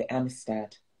 Like the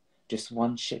Amistad, just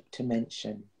one ship to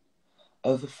mention,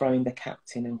 overthrowing the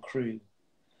captain and crew,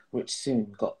 which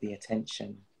soon got the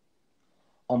attention.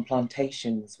 On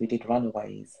plantations we did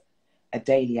runaways, a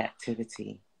daily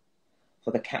activity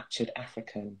for the captured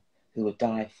African who would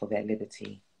die for their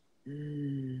liberty.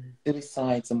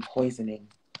 Suicides and poisoning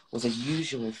was a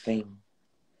usual thing.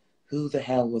 Who the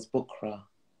hell was Bukra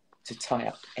to tie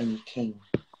up any king?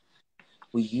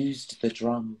 We used the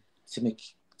drum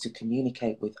to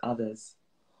communicate with others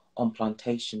on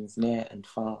plantations near and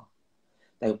far.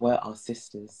 They were our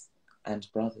sisters and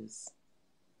brothers.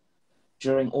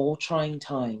 During all trying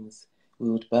times, we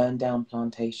would burn down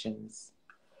plantations.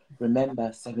 Remember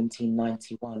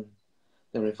 1791,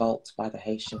 the revolt by the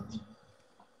Haitians.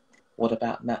 What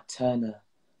about Nat Turner,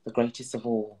 the greatest of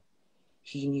all?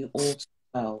 He knew all too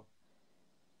well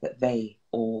that they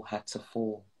all had to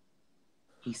fall.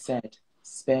 He said,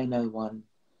 spare no one,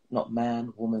 not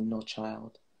man, woman, nor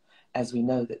child, as we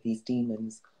know that these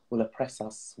demons will oppress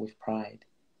us with pride.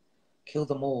 Kill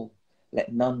them all,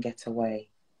 let none get away,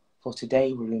 for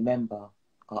today we remember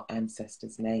our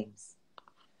ancestors' names.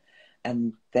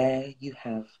 And there you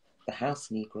have the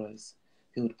house Negroes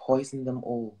who would poison them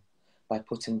all by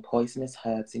putting poisonous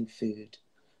herbs in food,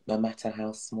 no matter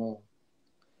how small.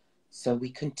 So we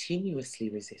continuously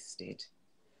resisted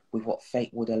with what fate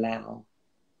would allow,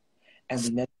 and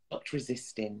we never stopped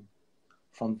resisting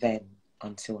from then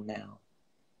until now.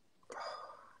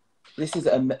 This is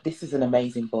an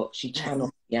amazing book. She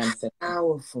channeled the ancestors.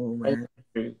 Powerful, man.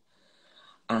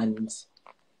 And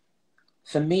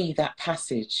for me, that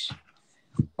passage,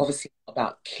 obviously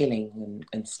about killing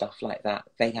and stuff like that,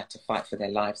 they had to fight for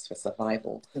their lives for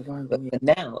survival. But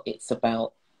now it's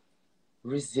about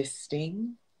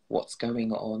resisting what's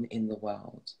going on in the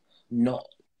world, not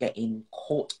getting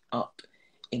caught up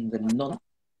in the nonsense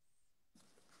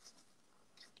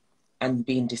and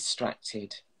being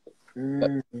distracted.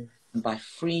 But by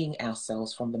freeing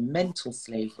ourselves from the mental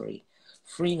slavery,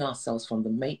 freeing ourselves from the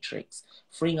matrix,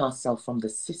 freeing ourselves from the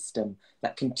system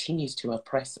that continues to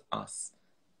oppress us.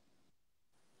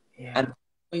 Yeah. And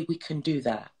the way we can do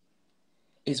that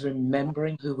is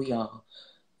remembering who we are,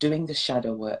 doing the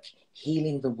shadow work,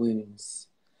 healing the wounds,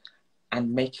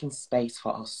 and making space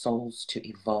for our souls to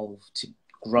evolve, to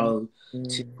grow,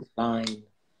 to align,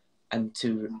 and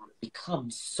to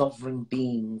become sovereign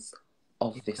beings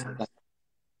of this planet.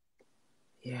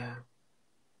 Yeah.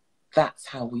 That's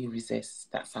how we resist.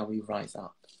 That's how we rise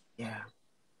up. Yeah.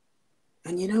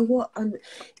 And you know what?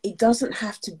 It doesn't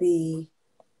have to be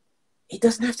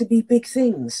big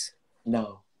things.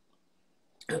 No.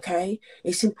 Okay?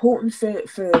 It's important for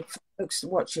folks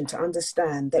watching to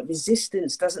understand that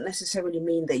resistance doesn't necessarily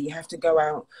mean that you have to go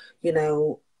out, you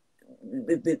don't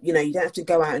have to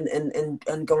go out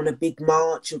and go on a big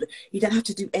march, or you don't have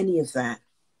to do any of that.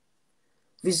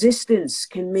 Resistance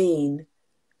can mean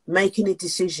making a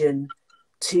decision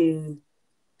to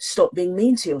stop being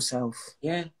mean to yourself.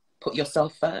 Yeah, put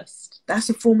yourself first. That's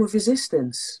a form of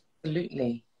resistance.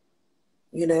 Absolutely.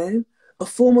 A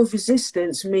form of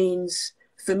resistance means,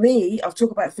 for me,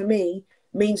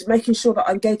 means making sure that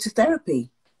I go to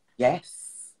therapy.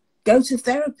 Yes. Go to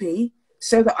therapy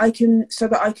so that I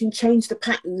can change the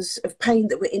patterns of pain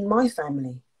that were in my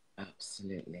family.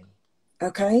 Absolutely.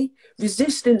 Okay?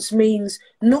 Resistance means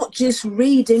not just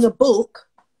reading a book,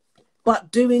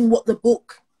 but doing what the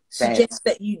book suggests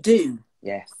that you do.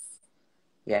 Yes.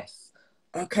 Yes.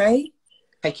 Okay?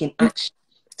 Taking action.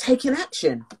 Taking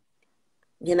action.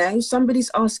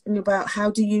 Somebody's asking about how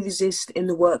do you resist in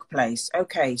the workplace?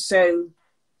 Okay, so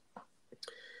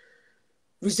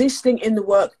resisting in the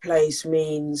workplace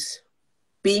means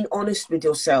being honest with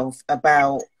yourself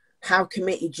about how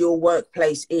committed your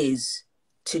workplace is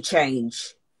to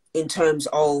change in terms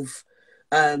of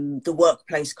the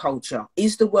workplace culture.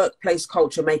 Is the workplace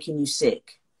culture making you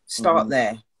sick? Start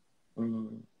there.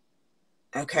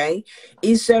 Okay.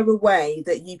 Is there a way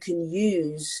that you can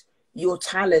use your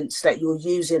talents that you're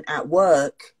using at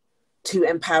work to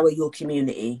empower your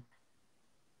community?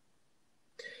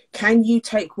 Can you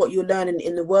take what you're learning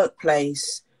in the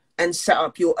workplace and set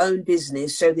up your own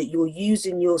business so that you're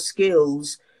using your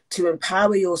skills to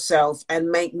empower yourself and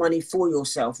make money for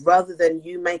yourself, rather than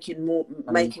you making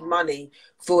money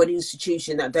for an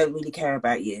institution that don't really care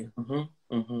about you?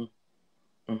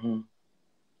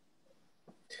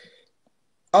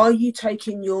 Are you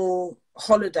taking your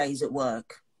holidays at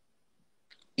work?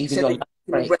 Even your lunch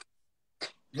break.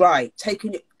 Right.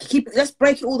 Let's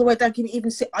break it all the way down.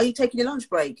 Are you taking your lunch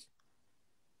break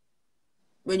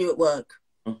when you're at work?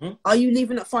 Are you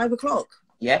leaving at 5 o'clock?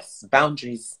 Yes.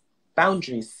 Boundaries.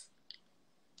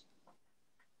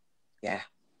 Yeah.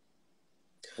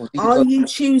 Are you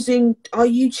choosing,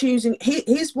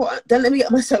 here's what, don't let me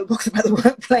get my soapbox about the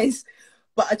workplace,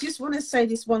 but I just want to say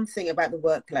this one thing about the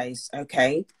workplace,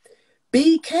 okay?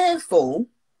 Be careful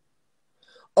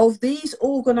of these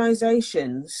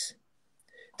organizations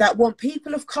that want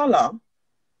people of color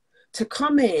to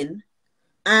come in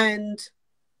and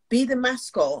be the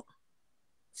mascot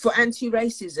for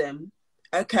anti-racism,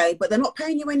 okay, but they're not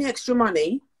paying you any extra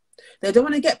money. They don't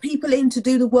want to get people in to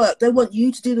do the work. They want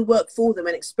you to do the work for them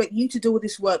and expect you to do all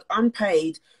this work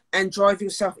unpaid and drive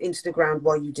yourself into the ground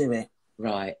while you do it.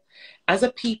 Right. As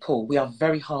a people, we are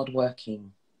very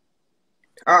hardworking.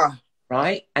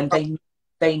 Right? And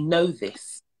they know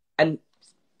this. And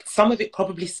some of it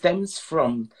probably stems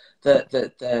from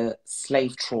the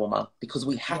slave trauma, because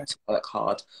we had to work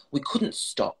hard. We couldn't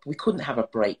stop. We couldn't have a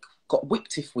break. Got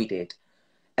whipped if we did.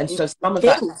 And so some of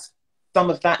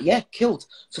that, yeah, killed.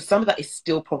 So some of that is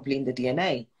still probably in the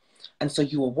DNA. And so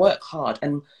you will work hard.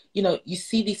 And, you know, you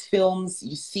see these films,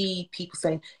 you see people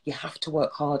saying you have to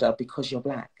work harder because you're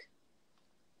black.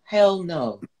 Hell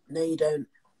no. No, you don't.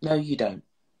 No, you don't.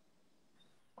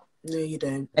 No, you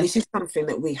don't. And this is something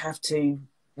that we have to...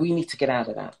 We need to get out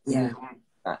of that. Yeah.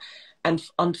 And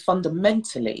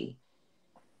fundamentally,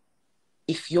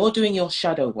 if you're doing your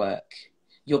shadow work,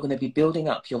 you're going to be building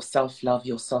up your self-love,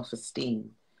 your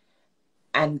self-esteem,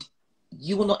 and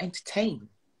you will not entertain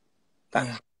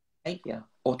that behavior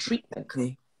or treatment.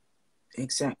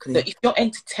 Exactly. So if you're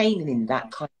entertaining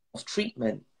that kind of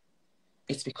treatment,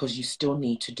 it's because you still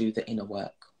need to do the inner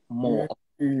work more.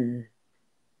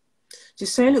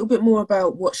 Just say a little bit more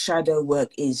about what shadow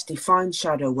work is. Define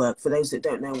shadow work for those that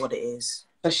don't know what it is.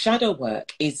 So shadow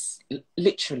work is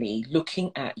literally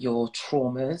looking at your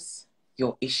traumas,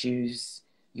 your issues,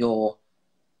 your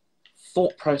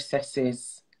thought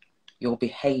processes, your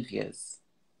behaviors.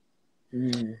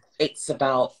 It's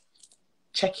about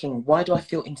checking, why do I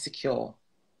feel insecure?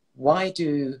 Why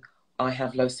do I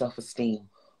have low self-esteem?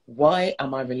 Why are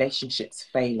my relationships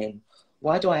failing?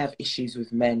 Why do I have issues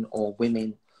with men or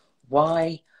women?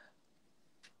 Why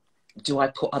do I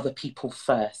put other people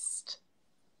first?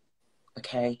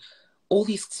 Okay, all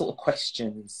these sort of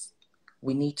questions,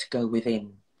 we need to go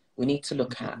within. We need to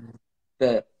look at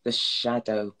the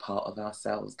shadow part of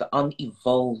ourselves, the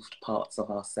unevolved parts of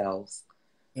ourselves,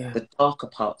 the darker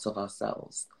parts of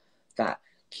ourselves that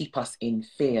keep us in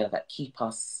fear, that keep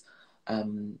us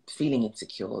feeling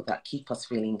insecure, that keep us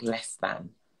feeling less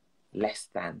than.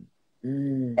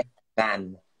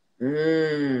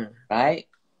 Right?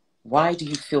 Why do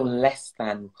you feel less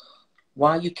than?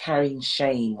 Why are you carrying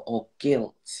shame or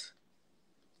guilt?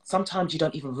 Sometimes you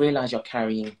don't even realize you're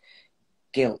carrying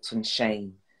guilt and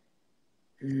shame.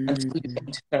 Until you get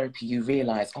into therapy, you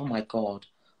realize, oh my God,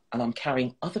 and I'm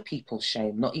carrying other people's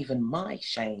shame, not even my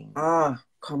shame.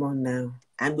 Come on now.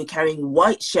 And we're carrying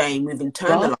white shame. We've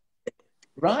internalized it.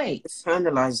 Right.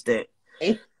 Internalized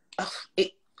it.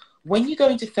 When you go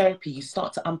into therapy, you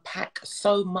start to unpack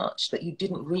so much that you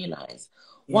didn't realize.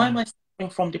 Why am I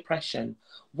suffering from depression?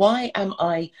 Why am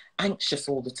I anxious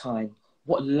all the time?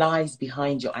 What lies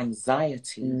behind your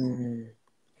anxiety?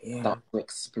 Start to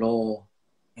explore.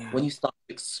 When you start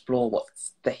to explore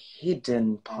what's the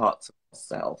hidden parts of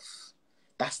yourself,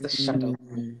 that's the shadow.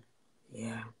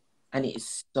 And it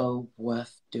is so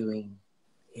worth doing.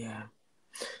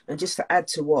 And just to add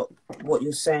to what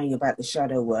you're saying about the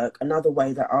shadow work, another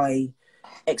way that I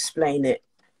explain it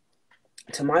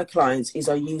to my clients is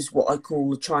I use what I call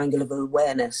the triangle of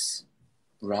awareness.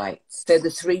 Right. So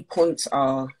the 3 points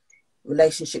are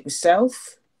relationship with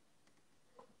self,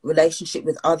 relationship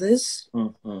with others,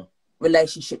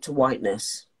 relationship to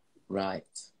whiteness. Right.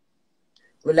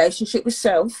 Relationship with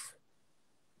self,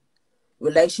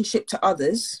 relationship to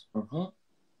others,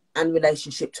 and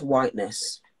relationship to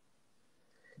whiteness.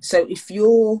 So if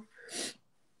you're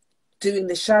doing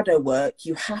the shadow work,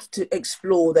 you have to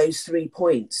explore those 3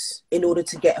 points in order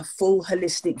to get a full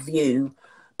holistic view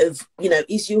of, you know,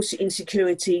 is your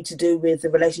insecurity to do with the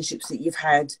relationships that you've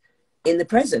had in the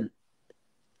present?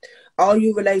 Are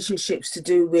your relationships to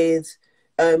do with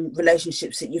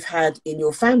relationships that you've had in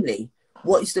your family?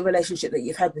 What is the relationship that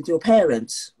you've had with your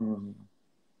parents?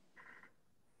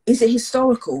 Is it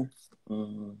historical?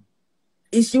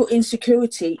 Is your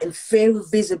insecurity and fear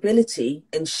of visibility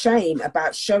and shame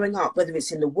about showing up, whether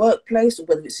it's in the workplace or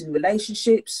whether it's in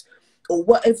relationships or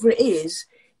whatever it is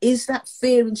that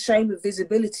fear and shame of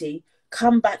visibility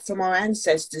come back from our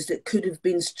ancestors that could have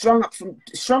been strung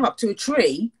up to a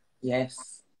tree?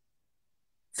 Yes.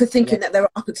 For thinking that they're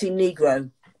uppity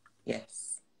Negro.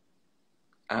 Yes.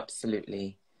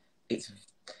 Absolutely. It's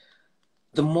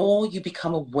the more you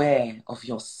become aware of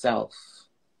yourself,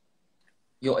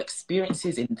 your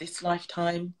experiences in this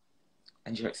lifetime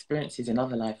and your experiences in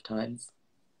other lifetimes,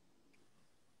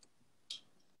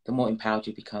 the more empowered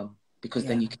you become, because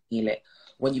then you can heal it.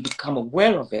 When you become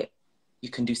aware of it, you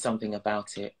can do something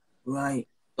about it. Right.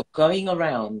 But going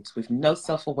around with no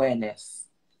self-awareness,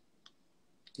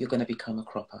 you're going to become a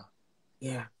cropper.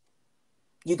 Yeah.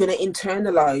 You're going to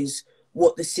internalize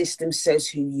what the system says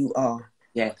who you are.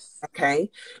 Yes. Okay.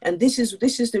 And this is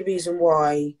the reason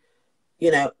why,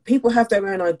 you know, people have their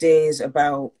own ideas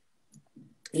about,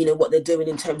 you know, what they're doing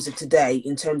in terms of today,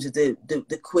 in terms of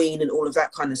the Queen and all of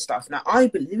that kind of stuff. Now, I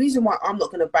believe the reason why I'm not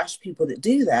going to bash people that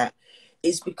do that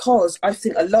is because I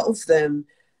think a lot of them,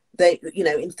 they, you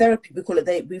know, in therapy we call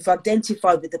it, we've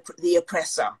identified with the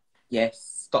oppressor.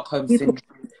 Yes, Stockholm People,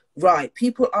 syndrome. right?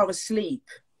 People are asleep.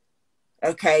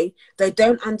 Okay, they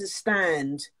don't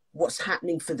understand what's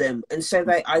happening for them, and so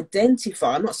they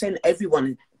identify. I'm not saying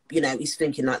everyone, you know, is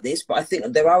thinking like this, but I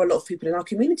think there are a lot of people in our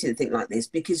community that think like this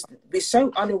because we're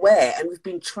so unaware and we've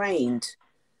been trained,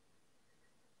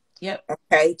 Yep.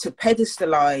 okay, to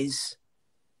pedestalize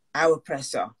our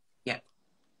oppressor. Yep.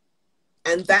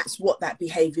 And that's what that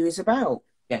behavior is about.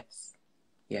 Yes.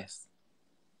 Yes.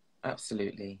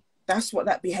 Absolutely. That's what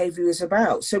that behavior is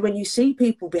about. So when you see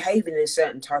people behaving in a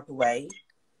certain type of way,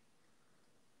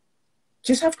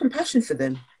 just have compassion for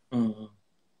them. Mm.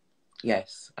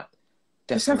 Yes. Definitely.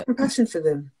 Just have compassion for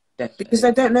them. Definitely. Because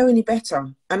they don't know any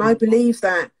better. And I believe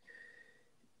that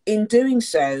in doing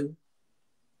so,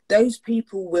 those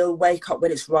people will wake up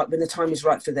when it's right, when the time is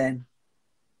right for them.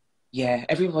 Yeah,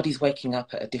 everybody's waking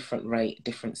up at a different rate,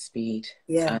 different speed.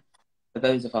 Yeah. And for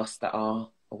those of us that are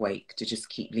awake, to just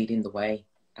keep leading the way,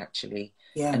 actually.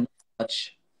 Yeah. And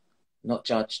not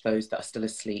judge those that are still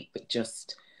asleep, but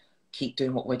just keep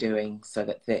doing what we're doing so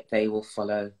that they will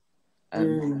follow.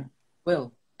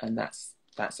 Will, and that's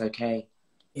okay.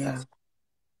 Yeah. That's,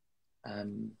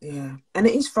 yeah. And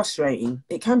it is frustrating.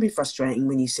 It can be frustrating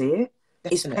when you see it.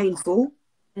 Definitely. It's painful.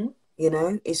 Mm-hmm. You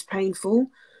know, it's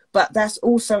painful. But that's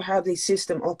also how the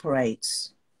system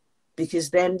operates.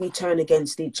 Because then we turn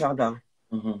against each other.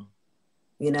 Mm-hmm.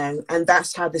 You know, and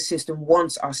that's how the system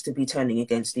wants us to be turning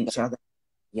against each other.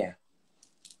 Yeah.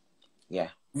 Yeah.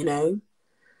 You know?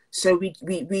 So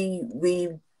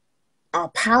our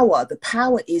power, the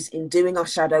power is in doing our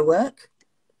shadow work.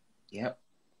 Yep.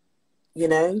 You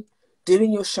know,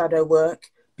 doing your shadow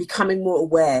work, becoming more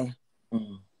aware.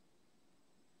 Mm.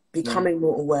 Becoming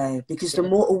more aware. Because the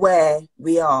more aware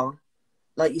we are,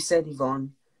 like you said,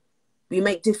 Yvonne, you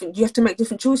have to make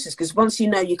different choices, because once you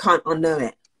know, you can't unknow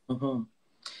it. Mm-hmm.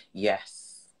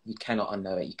 Yes, you cannot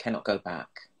unknow it. You cannot go back.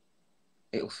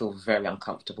 It will feel very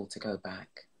uncomfortable to go back.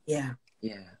 Yeah.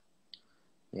 Yeah.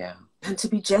 Yeah. And to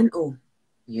be gentle.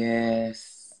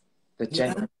 Yes. The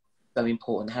gentle is so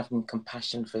important. Having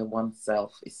compassion for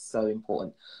oneself is so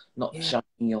important. Not judging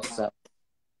yourself,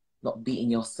 not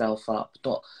beating yourself up,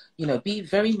 not, you know, be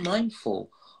very mindful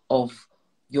of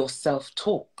your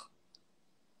self-talk.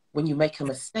 When you make a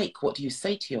mistake, what do you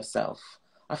say to yourself?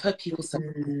 I've heard people say,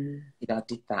 I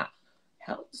did that.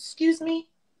 Hell, excuse me?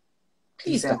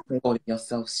 Please don't call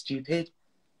yourself stupid.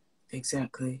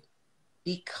 Exactly.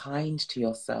 Be kind to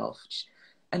yourself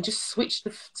and just switch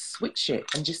it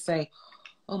and just say,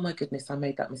 oh my goodness, I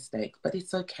made that mistake, but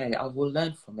it's okay. I will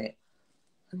learn from it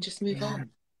and just move on.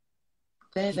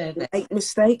 There. Make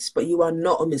mistakes, but you are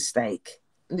not a mistake.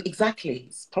 Exactly.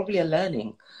 It's probably a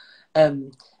learning.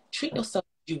 Treat yourself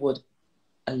as you would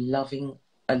a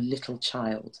little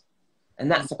child. And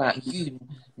that's about you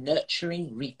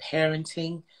nurturing,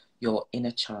 reparenting your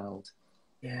inner child.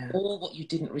 Yeah. All what you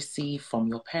didn't receive from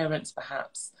your parents,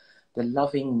 perhaps, the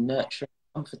loving, nurturing,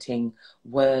 comforting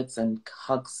words and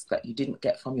hugs that you didn't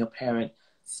get from your parent,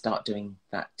 start doing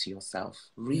that to yourself.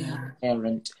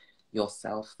 Reparent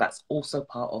yourself. That's also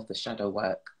part of the shadow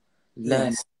work.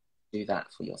 Learn to do that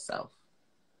for yourself.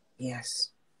 Yes.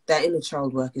 That inner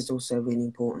child work is also really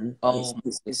important. Oh,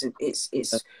 it's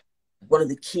one of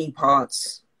the key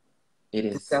parts. It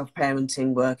is. The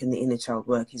self-parenting work and the inner child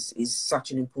work is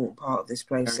such an important part of this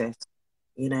process,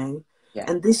 you know? Yeah.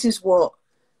 And this is what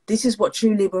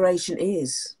true liberation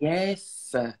is.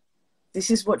 Yes.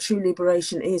 This is what true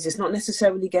liberation is. It's not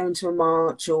necessarily going to a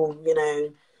march or, you know,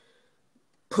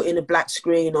 putting a black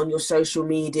screen on your social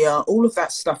media. All of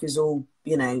that stuff is all,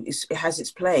 you know, it has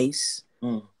its place.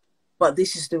 But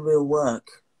this is the real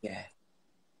work. Yeah.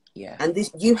 Yeah. And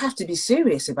you have to be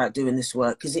serious about doing this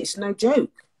work, because it's no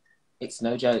joke. It's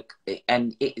no joke.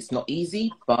 And it's not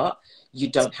easy, but you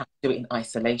don't have to do it in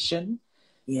isolation.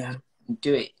 Yeah.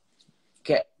 Do it.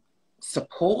 Get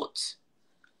support.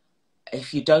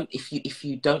 If you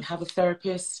don't have a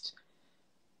therapist,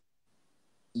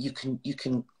 you can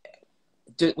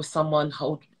do it with someone,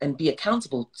 hold and be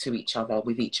accountable to each other,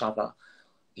 with each other.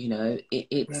 You know,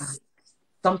 it's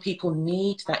some people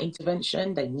need that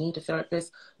intervention. They need a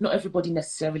therapist. Not everybody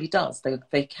necessarily does.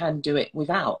 They can do it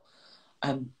without.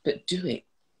 But do it.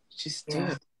 Just do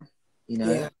it. You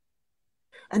know?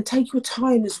 And take your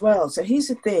time as well. So here's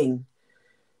the thing.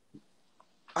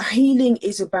 healing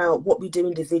is about what we do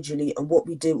individually and what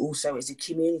we do also as a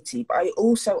community. But I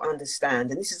also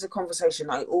understand, and this is a conversation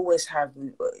I always have,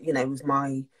 you know, with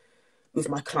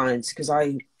my clients, because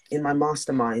in my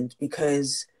mastermind,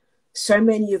 because so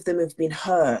many of them have been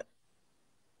hurt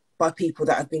by people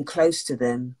that have been close to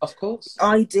them. Of course. The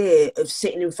idea of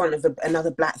sitting in front of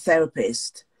another Black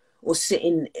therapist, or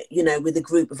sitting, you know, with a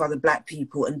group of other Black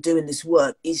people and doing this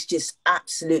work is just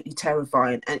absolutely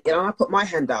terrifying. And, you know, I put my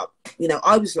hand up. You know,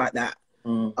 I was like that.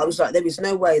 I was like, there is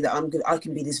no way that I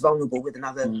can be this vulnerable with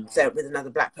another with another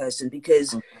Black person,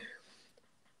 because,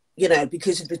 you know,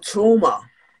 because of the trauma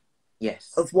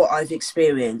of what I've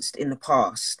experienced in the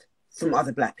past from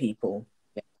other Black people,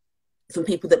 from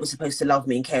people that were supposed to love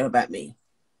me and care about me,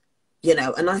 you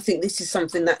know. And I think this is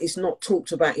something that is not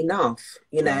talked about enough,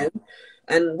 you know.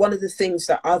 And one of the things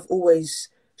that I've always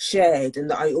shared and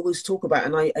that I always talk about,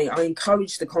 and I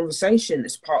encourage the conversation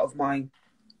as part of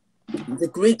the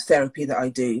group therapy that I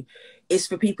do, is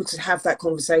for people to have that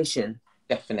conversation.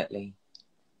 Definitely.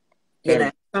 You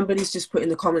know, somebody's just put in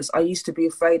the comments, I used to be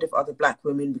afraid of other Black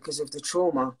women because of the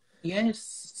trauma.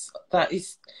 Yes, that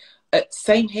is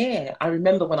same here. I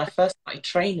remember when I first started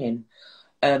training,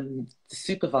 the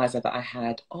supervisor that I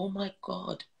had, oh my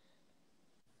God,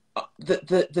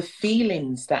 the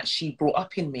feelings that she brought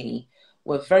up in me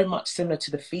were very much similar to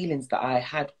the feelings that I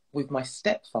had with my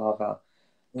stepfather.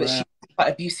 But she was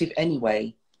quite abusive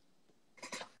anyway.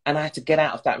 And I had to get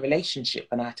out of that relationship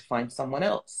and I had to find someone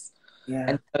else.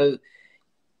 And so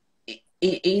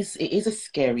it is a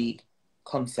scary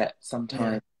concept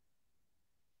sometimes.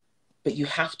 But you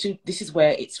have to, this is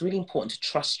where it's really important to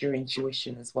trust your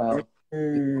intuition as well.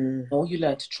 The more you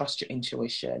learn to trust your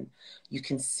intuition, you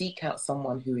can seek out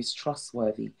someone who is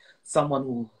trustworthy,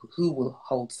 someone who will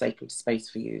hold sacred space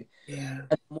for you. And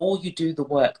the more you do the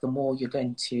work, the more you're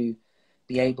going to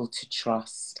be able to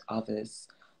trust others.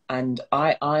 And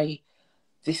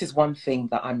this is one thing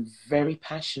that I'm very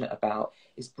passionate about,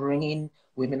 is bringing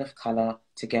women of colour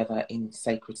together in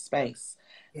sacred space.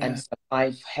 And so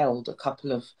I've held a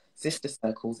couple of sister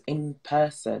circles in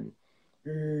person.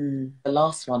 The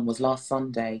last one was last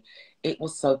Sunday. It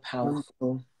was so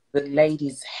powerful. The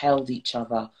ladies held each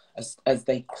other as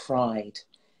they cried,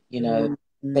 you know.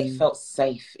 They felt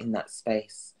safe in that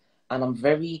space. And I'm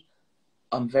very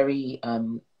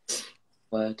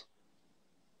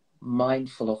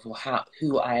mindful of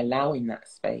who I allow in that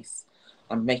space,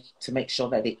 and to make sure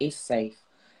that it is safe.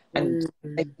 And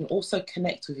they can also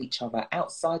connect with each other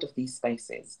outside of these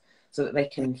spaces so that they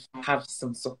can have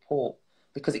some support,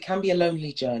 because it can be a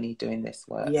lonely journey doing this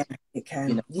work. Yeah, it can.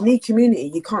 You know? You need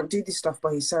community. You can't do this stuff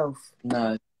by yourself.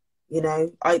 No. You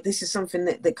know, this is something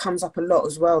that comes up a lot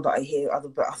as well, that I hear other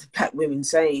Black women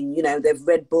saying, you know, they've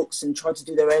read books and tried to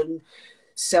do their own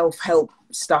self-help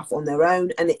stuff on their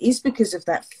own. And it is because of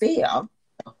that fear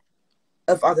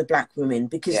of other Black women,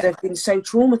 because they've been so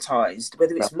traumatized,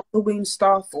 whether it's mother wound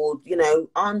stuff or, you know,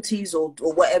 aunties or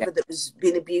whatever that was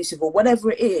being abusive or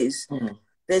whatever it is.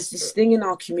 There's this thing in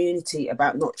our community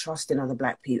about not trusting other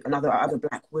Black people and other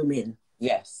Black women.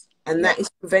 And that is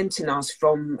preventing us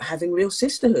from having real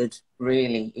sisterhood.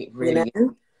 Really, it really is.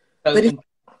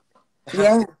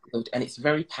 So and it's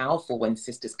very powerful when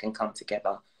sisters can come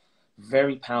together.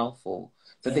 Very powerful.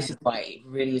 So this is why it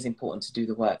really is important to do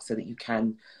the work, so that you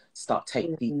can start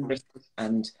taking the risks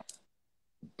and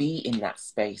be in that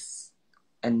space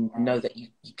and know that you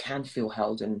can feel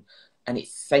held, and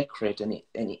it's sacred, and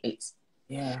it's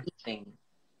healing.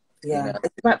 You know?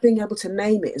 It's about being able to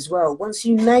name it as well. Once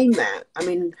you name that, I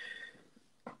mean,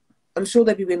 I'm sure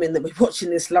there'll be women that were watching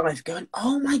this live going,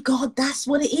 oh my God, that's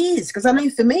what it is. Because I know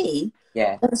for me,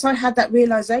 once I had that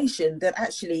realization that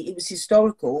actually it was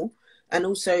historical and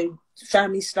also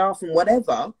family stuff and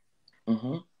whatever,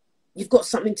 you've got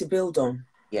something to build on.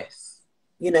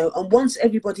 You know, and once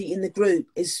everybody in the group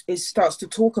starts to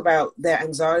talk about their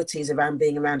anxieties around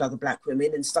being around other Black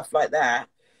women and stuff like that,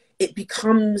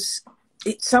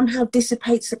 it somehow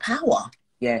dissipates the power.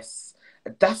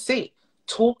 That's it.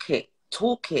 Talk it,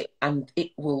 and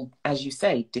it will, as you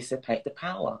say, dissipate the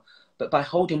power. But by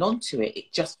holding on to it,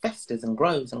 it just festers and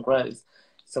grows and grows.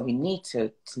 So we need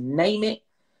to name it.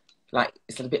 Like,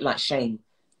 it's a bit like shame.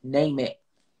 Name it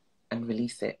and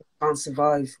release it. Can't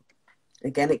survive.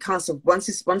 Again, it can't. Once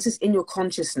it's in your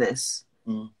consciousness,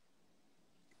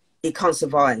 it can't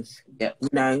survive. You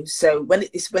know. So when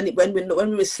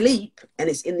we're asleep and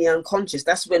it's in the unconscious,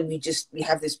 that's when we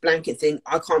have this blanket thing.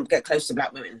 I can't get close to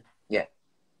Black women.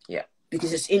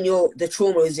 Because it's the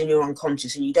trauma is in your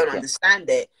unconscious and you don't understand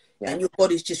it, and your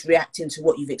body's just reacting to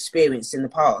what you've experienced in the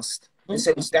past, and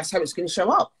so that's how it's going to show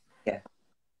up.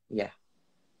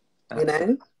 You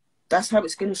know, that's how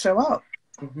it's going to show up.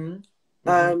 Mm-hmm.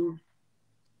 Mm-hmm.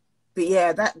 But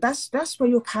yeah, that's where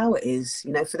your power is.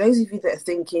 You know, for those of you that are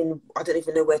thinking, I don't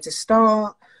even know where to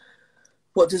start.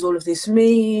 What does all of this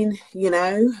mean? You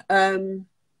know,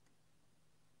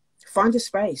 find a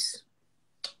space.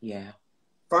 Yeah.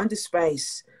 Find a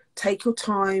space. Take your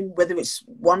time, whether it's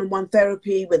one-on-one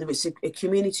therapy, whether it's a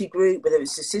community group, whether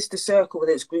it's a sister circle,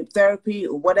 whether it's group therapy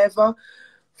or whatever.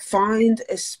 Find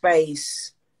a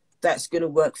space that's going to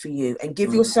work for you and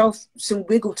give yourself some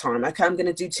wiggle time. Okay, I'm going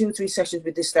to do 2 or 3 sessions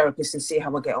with this therapist and see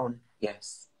how I get on.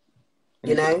 Yes. And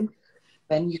You know?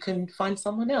 then you can find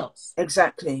someone else.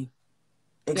 Exactly.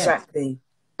 Exactly. Yeah.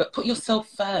 But put yourself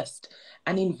first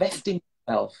and invest in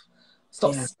yourself.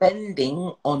 Stop Yeah.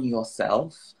 spending on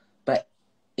yourself, but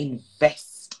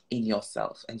invest in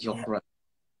yourself and your growth.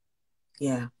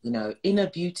 Yeah. You know, inner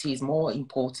beauty is more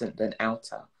important than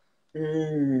outer.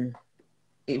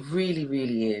 It really,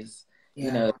 really is. Yeah.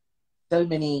 You know, so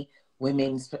many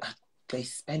women, they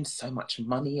spend so much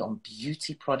money on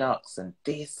beauty products and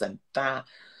this and that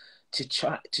to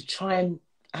try and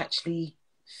actually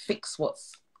fix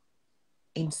what's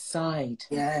inside.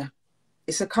 Yeah.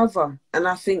 It's a cover. And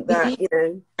I think that, you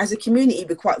know, as a community,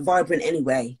 we're quite vibrant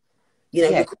anyway. You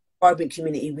know, we're quite a vibrant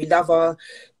community. We love our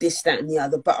this, that, and the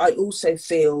other. But I also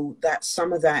feel that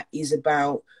some of that is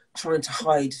about trying to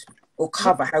hide or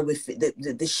cover how we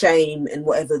the shame and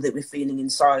whatever that we're feeling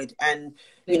inside. And,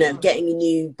 you know, getting a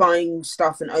new, buying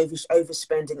stuff and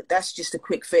overspending, that's just a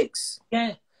quick fix.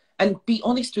 Yeah. And be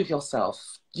honest with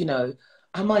yourself. You know,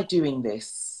 am I doing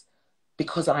this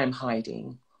because I am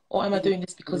hiding? Or am I doing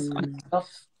this because I love,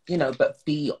 you know, but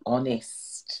be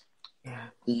honest. Yeah.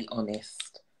 Be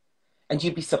honest. And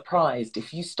you'd be surprised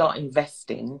if you start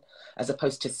investing as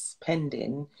opposed to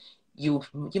spending, you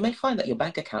may find that your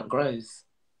bank account grows.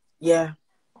 Yeah.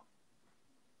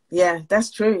 Yeah, that's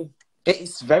true. It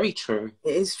is very true.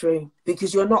 It is true.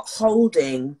 Because you're not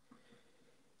holding,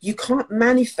 you can't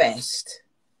manifest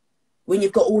when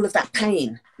you've got all of that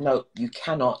pain. No, you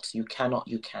cannot.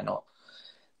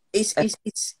 It's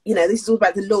you know, this is all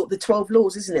about the law, the 12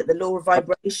 laws, isn't it? The law of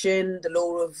vibration, the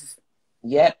law of...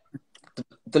 Yeah.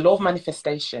 The law of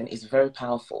manifestation is very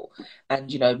powerful.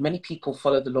 And, you know, many people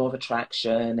follow the law of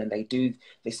attraction and they do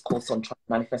this course on trying to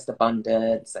manifest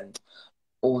abundance and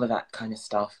all of that kind of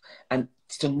stuff. And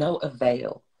to no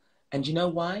avail. And you know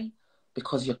why?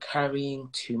 Because you're carrying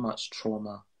too much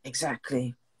trauma.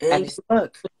 Exactly. And it's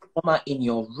trauma in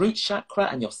your root chakra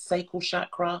and your sacral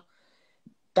chakra.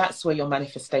 That's where your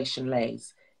manifestation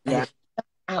lays. And if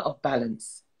you're out of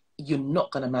balance, you're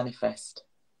not going to manifest.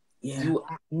 Yeah. You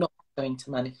are not going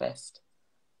to manifest.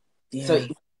 Yeah. So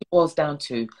it boils down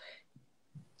to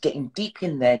getting deep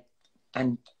in there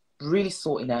and really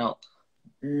sorting out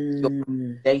your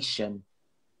foundation,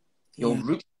 your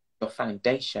root, your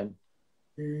foundation.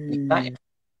 If that is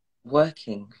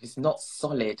working, if it's not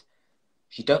solid,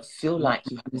 if you don't feel like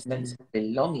you have a sense of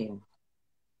belonging,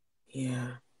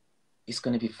 it's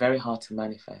going to be very hard to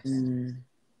manifest.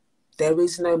 There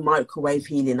is no microwave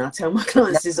healing. I tell my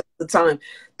clients this all the time.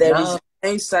 There is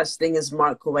no such thing as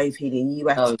microwave healing. You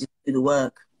have to do the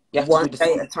work. You have one to do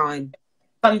day at a time.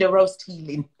 Sunday roast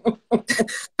healing.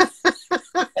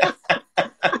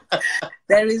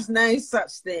 There is no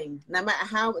such thing. No matter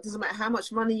how, it doesn't matter how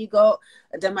much money you got.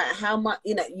 It doesn't matter how much,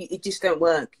 you know, it just don't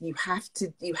work. You have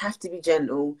to be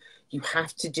gentle. You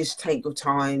have to just take your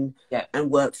time and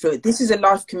work through it. This is a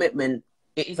life commitment.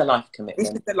 It is a life commitment. This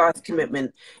is a life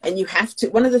commitment. And you have to,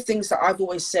 one of the things that I've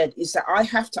always said is that I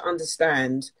have to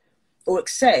understand or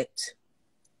accept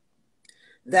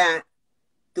that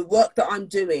the work that I'm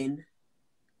doing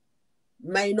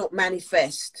may not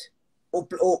manifest or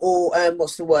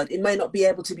what's the word? It may not be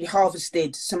able to be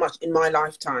harvested so much in my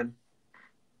lifetime.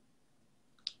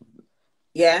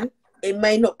 Yeah, it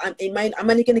may not. I'm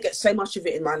only going to get so much of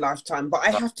it in my lifetime, but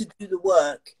I have to do the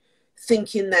work,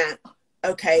 thinking that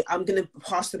okay, I'm going to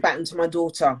pass the baton to my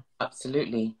daughter.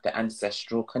 Absolutely, the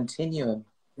ancestral continuum.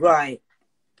 Right.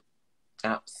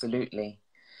 Absolutely,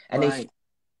 and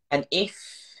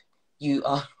if you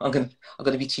are, I'm going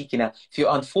to be cheeky now. If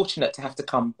you're unfortunate to have to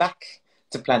come back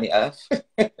to planet Earth,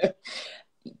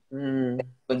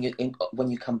 when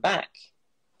you come back,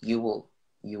 you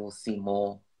will see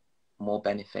more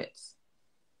benefits.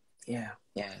 Yeah.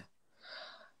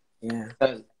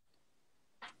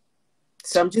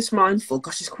 So I'm just mindful.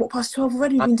 Gosh, it's 12:15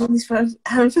 already. We've been doing this for an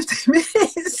hour and 15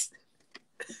 minutes.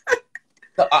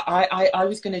 So I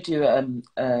was going to do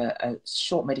a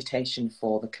short meditation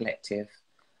for the collective.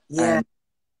 Yeah.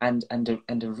 And a reading.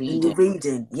 And the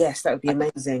reading, yes, that would be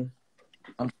amazing.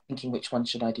 I'm thinking, which one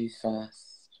should I do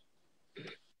first?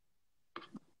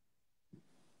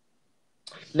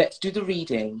 Let's do the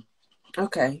reading,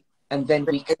 Okay. And then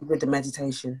we can With the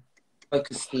meditation.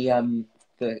 focus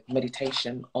the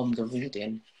meditation on the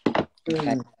reading.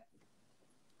 Okay. Mm.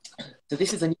 So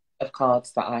this is a new set of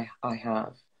cards that I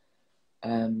have.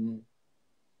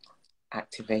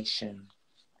 Activation,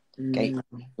 gate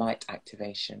light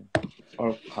activation,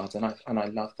 oracle cards, and I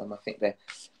love them. I think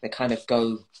they kind of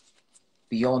go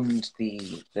beyond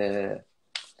the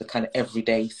kind of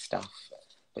everyday stuff,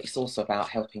 but it's also about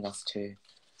helping us to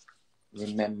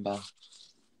remember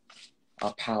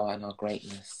our power and our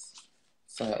greatness.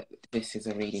 So this is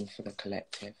a reading for the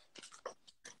collective,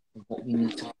 what we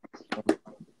need to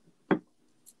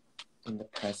in the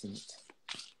present.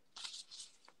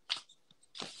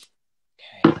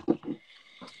 Okay.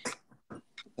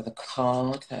 So the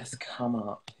card that has come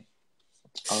up.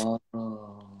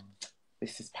 Oh,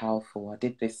 this is powerful. I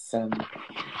did this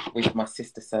with my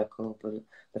sister circle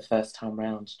the first time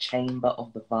round. Chamber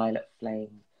of the Violet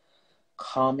Flame.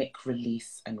 Karmic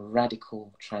release and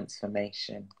radical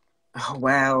transformation. Oh,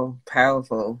 wow.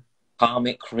 Powerful.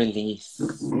 Karmic release.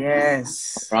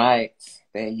 Yes. Right.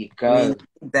 There you go. We need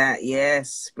that.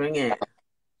 Yes. Bring it.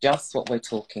 Just what we're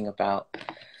talking about.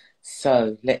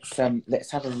 So let's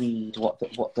have a read what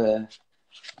the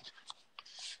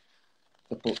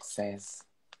book says.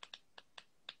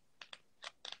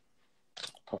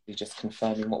 Probably just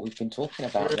confirming what we've been talking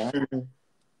about, right?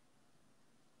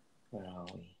 Where are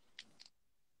we?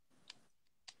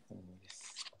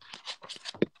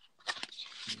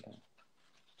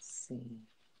 See.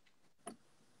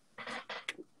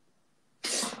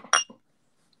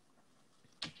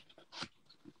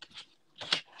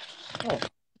 Oh,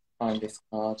 find this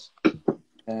card.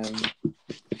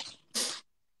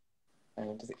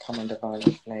 Does it come under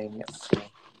Violet Flame? Let's see.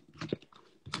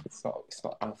 It's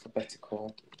not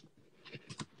alphabetical.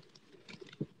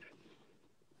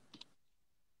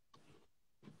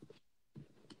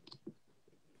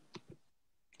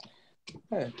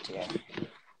 Oh dear.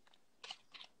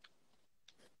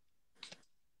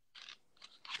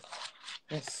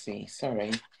 Let's see.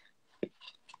 Sorry.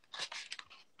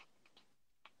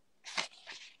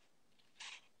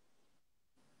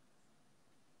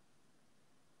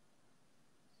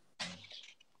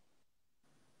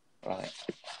 Right.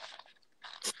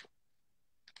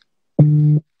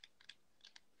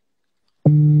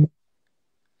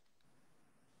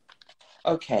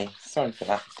 Okay, sorry for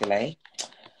that delay.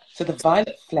 So the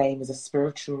Violet Flame is a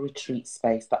spiritual retreat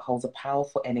space that holds a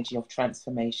powerful energy of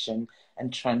transformation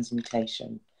and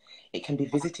transmutation. It can be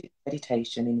visited in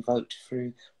meditation, invoked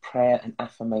through prayer and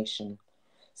affirmation.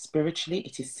 Spiritually,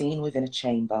 it is seen within a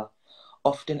chamber,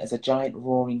 often as a giant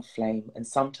roaring flame, and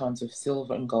sometimes with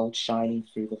silver and gold shining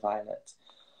through the violet.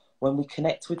 When we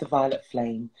connect with the violet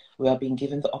flame, we are being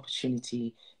given the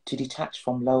opportunity to detach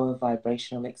from lower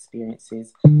vibrational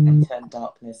experiences and turn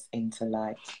darkness into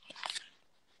light.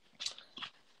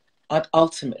 And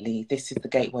ultimately, this is the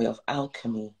gateway of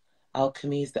alchemy.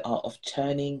 Alchemy is the art of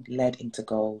turning lead into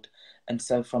gold. And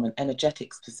so, from an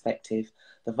energetics perspective,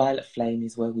 the violet flame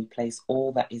is where we place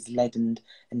all that is leadened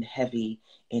and heavy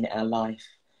in our life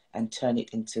and turn it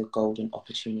into golden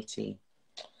opportunity.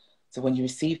 So when you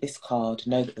receive this card,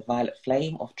 know that the violet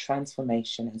flame of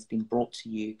transformation has been brought to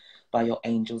you by your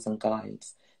angels and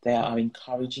guides. They are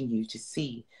encouraging you to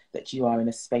see that you are in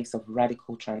a space of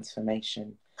radical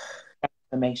transformation.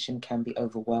 Transformation can be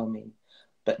overwhelming,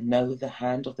 but know the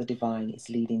hand of the divine is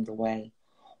leading the way.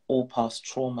 All past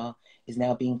trauma is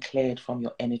now being cleared from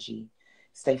your energy.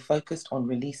 Stay focused on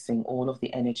releasing all of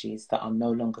the energies that are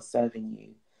no longer serving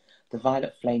you. The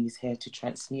violet flame is here to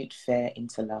transmute fear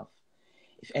into love.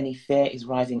 If any fear is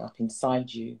rising up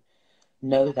inside you,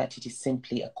 know that it is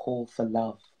simply a call for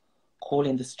love. Call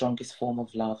in the strongest form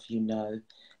of love you know,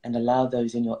 and allow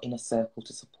those in your inner circle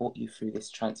to support you through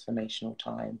this transformational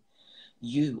time.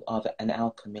 You are an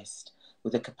alchemist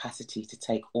with the capacity to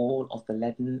take all of the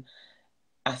leaden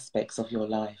aspects of your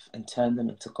life and turn them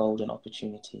into golden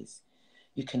opportunities.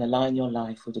 You can align your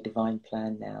life with the divine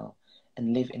plan now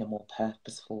and live in a more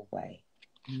purposeful way.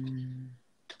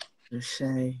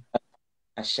 Ashe.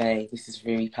 Ashe, this is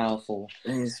very powerful.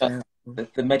 So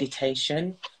the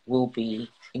meditation will be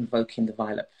invoking the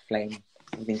violet flame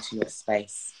into your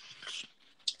space.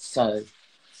 So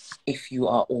if you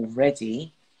are all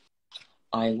ready,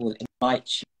 I will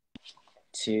invite you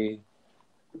to,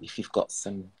 if you've got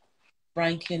some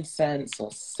frankincense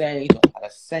or sage or Palo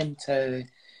Santo,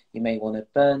 you may want to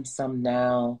burn some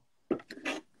now.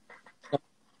 Don't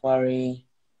worry.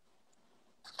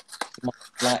 You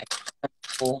might light a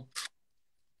candle.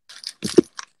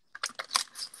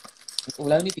 It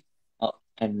will only be about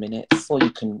 10 minutes, or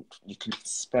you can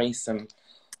spray some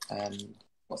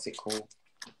what's it called?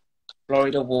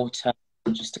 Florida water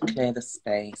just to clear the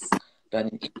space,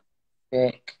 burning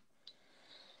thick,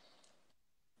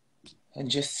 and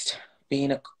just be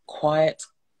in a quiet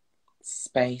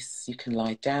space. You can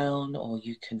lie down or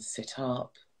you can sit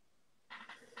up.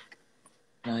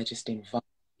 And I just invite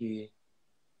you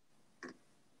to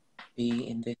be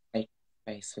in this sacred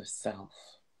space of self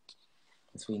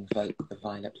as we invoke the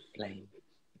violet flame.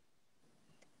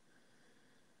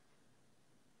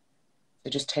 So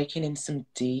just taking in some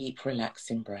deep,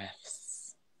 relaxing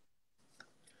breaths.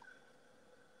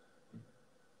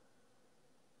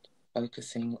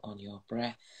 Focusing on your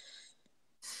breath.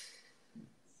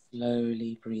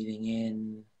 Slowly breathing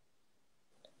in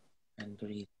and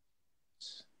breathing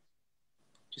out.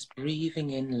 Just breathing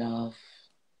in love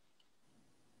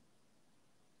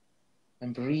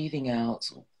and breathing out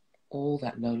all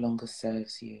that no longer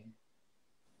serves you.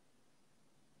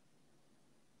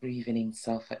 Breathing in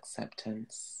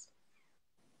self-acceptance.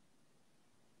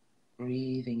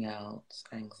 Breathing out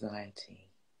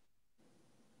anxiety.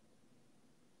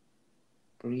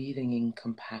 Breathing in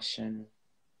compassion.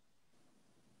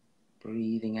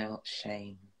 Breathing out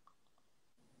shame.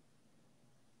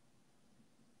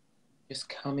 Just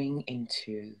coming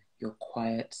into your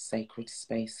quiet, sacred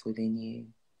space within you.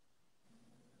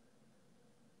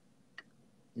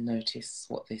 Notice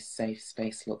what this safe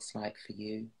space looks like for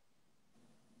you.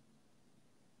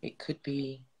 It could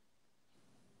be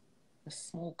a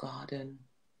small garden,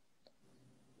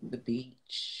 the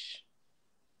beach,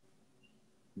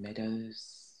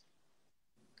 meadows,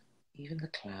 even the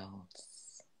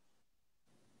clouds.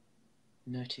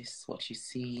 Notice what you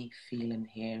see, feel and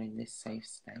hear in this safe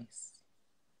space.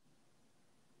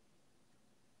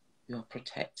 You are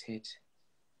protected,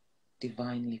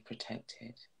 divinely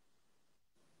protected.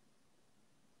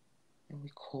 And we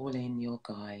call in your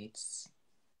guides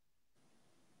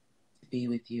to be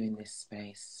with you in this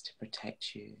space, to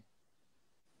protect you.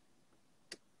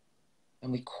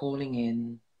 And we're calling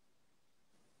in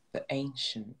the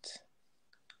ancient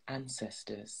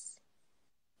ancestors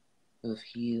who have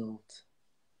healed,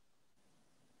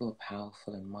 who are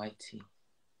powerful and mighty,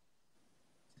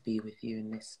 to be with you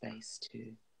in this space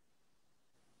too.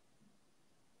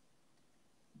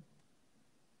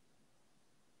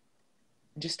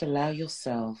 And just allow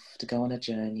yourself to go on a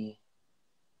journey.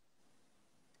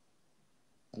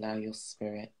 Allow your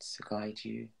spirit to guide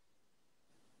you.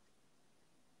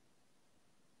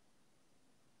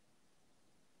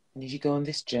 And as you go on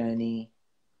this journey,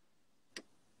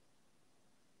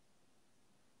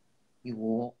 you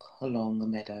walk along a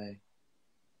meadow,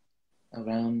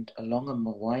 along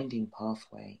a winding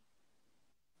pathway.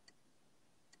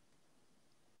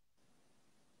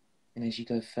 And as you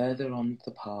go further on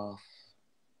the path,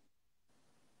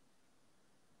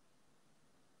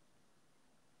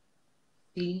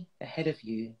 see ahead of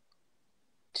you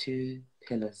 2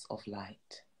 pillars of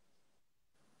light.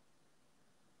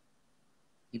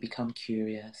 You become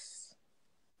curious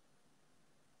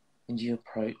and you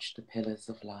approach the pillars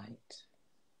of light.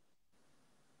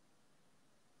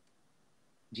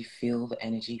 You feel the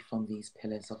energy from these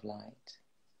pillars of light,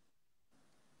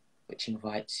 which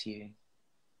invites you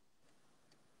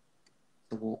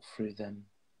to walk through them.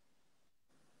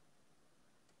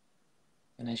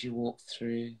 And as you walk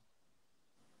through,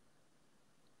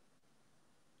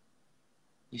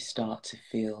 you start to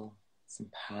feel some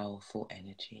powerful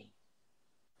energy.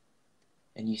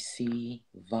 And you see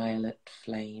violet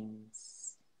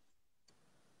flames.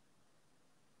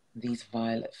 These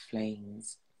violet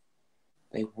flames,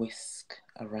 they whisk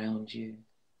around you.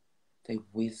 They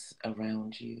whiz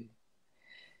around you.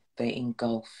 They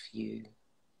engulf you.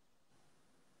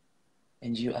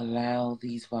 And you allow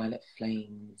these violet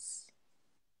flames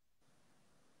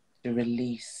to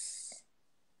release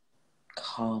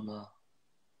karma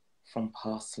from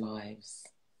past lives,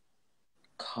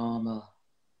 karma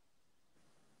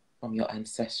from your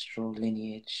ancestral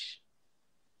lineage.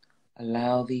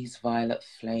 Allow these violet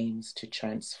flames to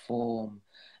transform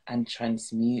and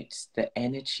transmute the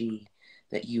energy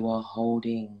that you are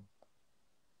holding.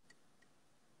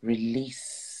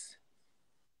 Release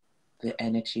the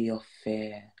energy of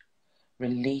fear.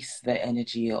 Release the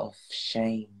energy of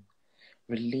shame.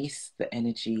 Release the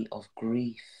energy of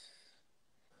grief.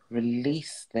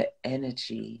 Release the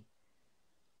energy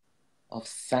of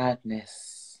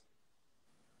sadness.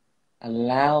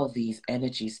 Allow these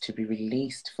energies to be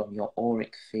released from your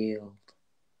auric field.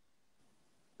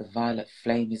 The violet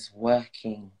flame is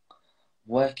working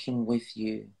with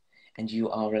you, and you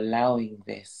are allowing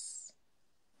this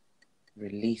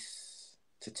release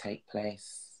to take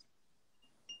place.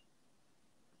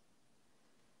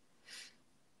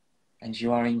 And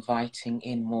you are inviting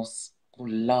in more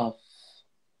love,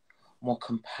 more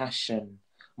compassion,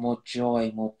 more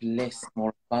joy, more bliss,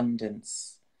 more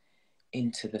abundance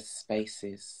into the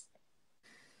spaces.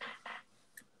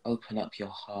 Open up your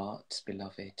heart,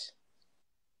 beloved,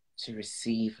 to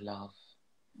receive love,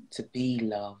 to be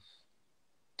love,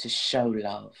 to show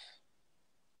love,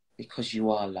 because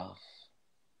you are love.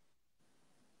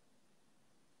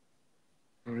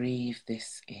 Breathe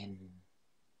this in.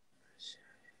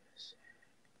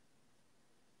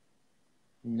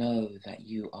 Know that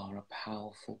you are a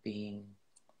powerful being.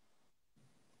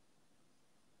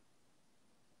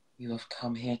 You have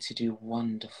come here to do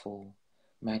wonderful,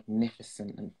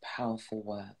 magnificent and powerful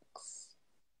works.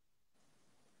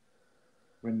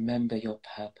 Remember your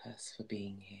purpose for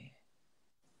being here.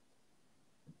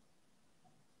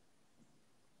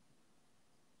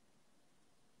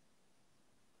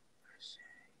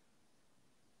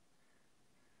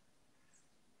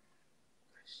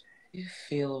 You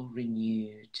feel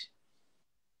renewed,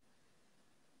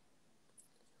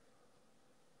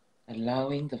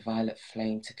 allowing the violet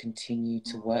flame to continue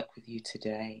to work with you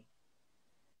today.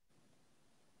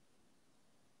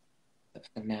 But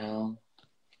for now,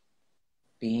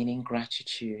 being in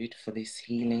gratitude for this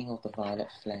healing of the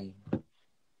violet flame,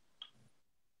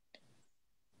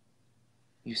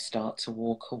 you start to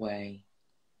walk away,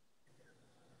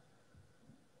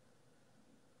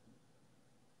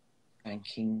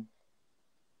 thanking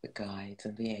the guides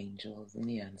and the angels and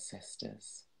the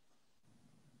ancestors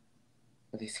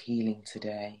for this healing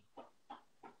today.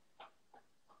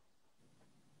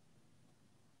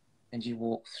 And you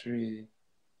walk through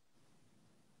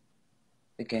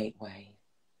the gateway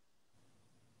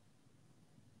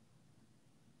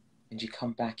and you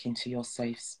come back into your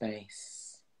safe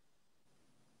space,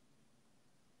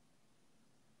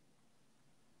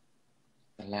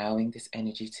 allowing this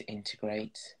energy to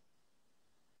integrate,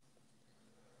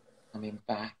 coming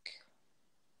back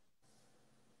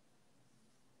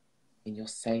in your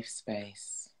safe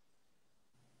space,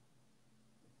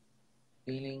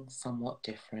 feeling somewhat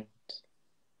different,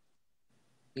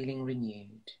 feeling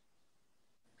renewed,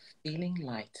 feeling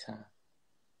lighter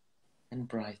and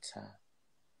brighter.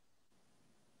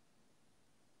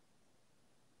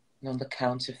 And on the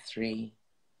count of 3,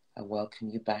 I welcome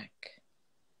you back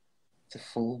to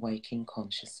full waking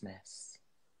consciousness.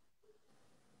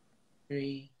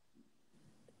 3,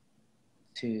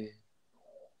 2,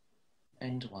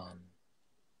 and 1.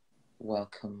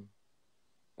 Welcome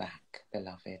back,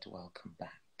 beloved. Welcome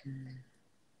back.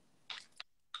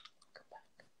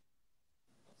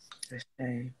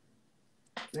 Okay.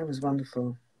 That was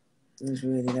wonderful. It was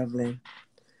really lovely.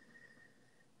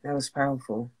 That was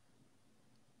powerful.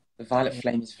 The violet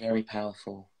flame is very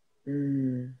powerful.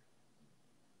 It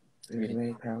was really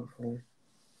very powerful.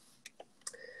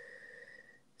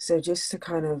 So just to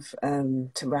kind of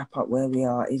to wrap up where we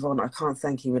are, Yvonne, I can't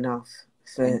thank you enough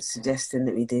for suggesting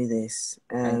that we do this.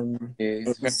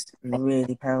 It was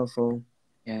really powerful.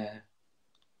 Yeah.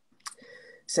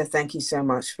 So thank you so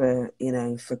much for,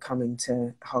 for coming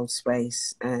to hold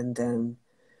space and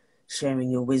sharing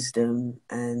your wisdom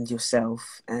and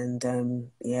yourself and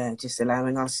just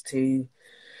allowing us to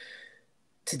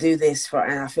do this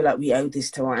and I feel like we owe this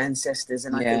to our ancestors,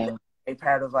 and I think they're very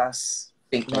proud of us.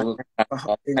 For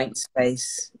holding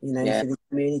space, for the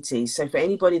community. So for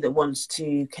anybody that wants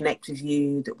to connect with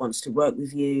you, that wants to work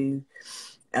with you,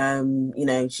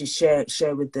 just share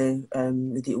with the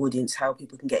audience how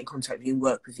people can get in contact with you and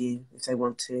work with you if they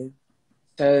want to.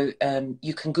 So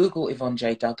you can Google Yvonne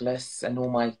J. Douglas and all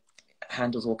my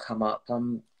handles will come up.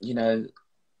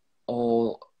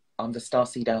 Or I'm the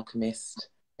Starseed Alchemist.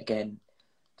 Again,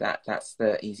 that's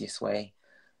the easiest way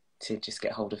to just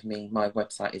get hold of me. My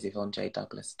website is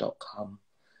yvonnejdouglas.com.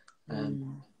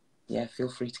 Feel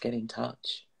free to get in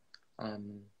touch.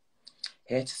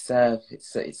 Here to serve.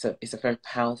 It's a very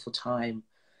powerful time,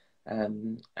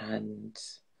 and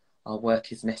our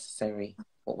work is necessary.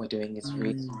 What we're doing is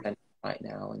really essential right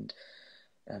now, and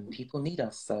people need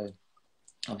us. So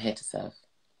I'm here to serve,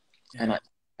 and I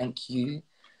thank you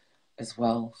as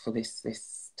well for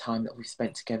this time that we've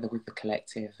spent together with the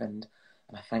collective, and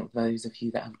I thank those of you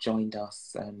that have joined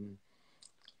us.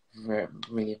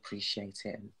 Really appreciate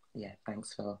it. And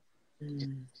thanks for...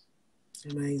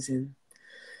 Amazing.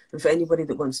 And for anybody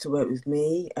that wants to work with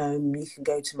me, you can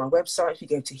go to my website. If you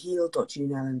go to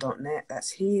heal.juneallen.net,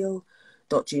 that's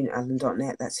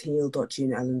heal.juneallen.net, that's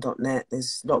heal.juneallen.net.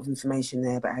 There's a lot of information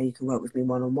there about how you can work with me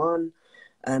one-on-one,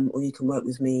 or you can work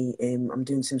with me. I'm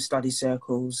doing some study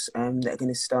circles that are going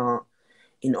to start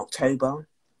in October.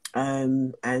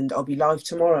 And I'll be live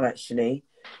tomorrow, actually,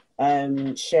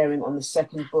 sharing on the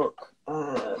second book.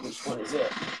 Which one is it?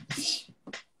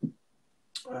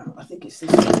 I think it's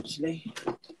this one, actually.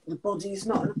 The body is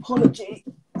not an apology.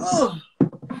 Oh,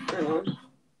 hang on.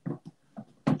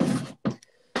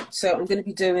 So I'm going to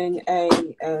be doing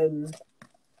I'm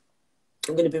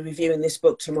going to be reviewing this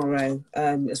book tomorrow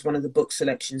as one of the book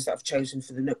selections that I've chosen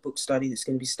for the notebook study that's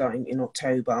going to be starting in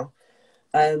October.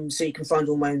 So you can find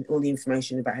all the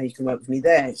information about how you can work with me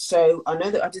there. So I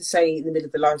know that I did say in the middle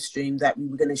of the live stream that we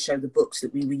were going to show the books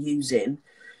that we were using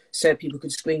so people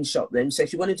could screenshot them. So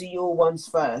if you want to do your ones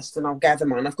first, and I'll gather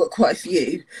mine. I've got quite a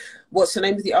few. What's the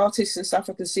name of the artist and stuff?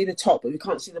 I can see the top, but we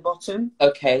can't see the bottom.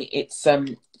 Okay, it's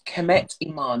Kemet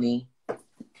Imani.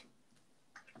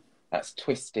 That's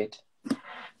Twisted.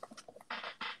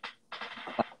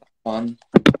 One.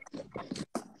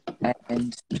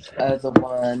 And the other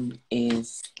one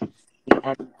is The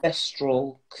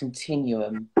Ancestral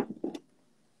Continuum.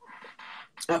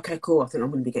 Okay, cool. I think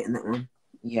I'm going to be getting that one.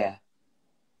 Yeah.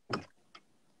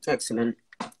 Excellent.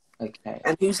 Okay.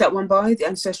 And who's that one by? The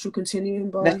Ancestral Continuum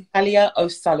by? Natalia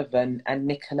O'Sullivan and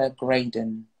Nicola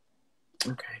Graydon.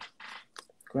 Okay,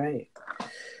 great.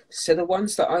 So the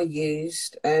ones that I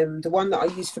used, the one that I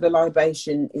used for the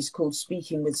libation is called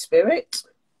Speaking with Spirit.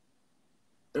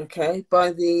 Okay,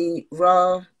 by the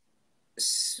I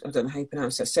don't know how you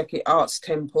pronounce that, Seki Arts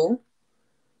Temple.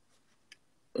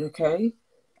 Okay,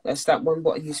 that's that one,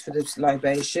 what I used for the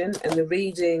libation. And the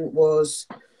reading was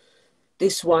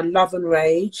this one, Love and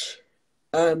Rage,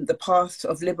 The Path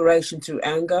of Liberation Through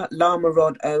Anger, Lama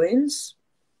Rod Owens.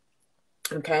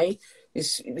 Okay,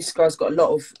 this guy's got a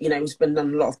lot of, he's been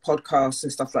on a lot of podcasts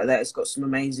and stuff like that. It's got some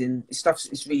amazing stuff.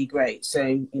 It's really great. So,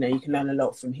 you can learn a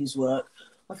lot from his work.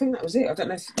 I think that was it. I don't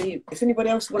know if anybody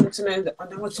else wanted to know that. I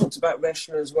know I talked about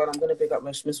Reshma as well. I'm going to big up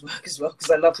Reshma's work as well because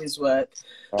I love his work.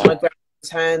 My grandma's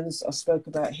hands, I spoke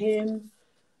about him.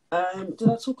 Did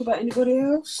I talk about anybody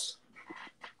else?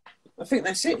 I think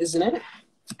that's it, isn't it?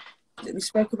 That we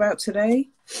spoke about today?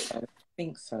 I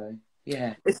think so.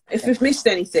 Yeah. If we've missed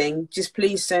anything, just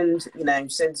please send me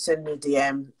a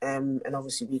DM, and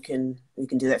obviously we can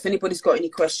do that. If anybody's got any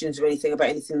questions or anything about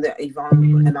anything that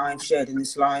Yvonne and I have shared in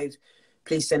this live,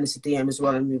 please send us a DM as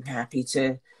well, and we'll be happy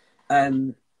to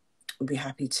answer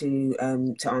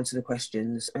the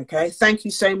questions. Okay, thank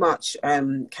you so much,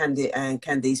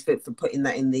 Candice, for putting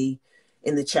that in the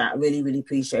chat. I really, really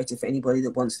appreciate it. For anybody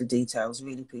that wants the details,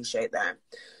 really appreciate that.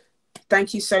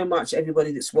 Thank you so much,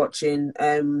 everybody that's watching.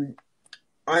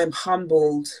 I am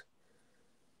humbled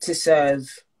to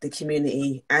serve the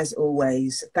community as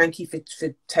always. Thank you for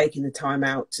taking the time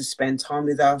out to spend time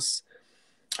with us.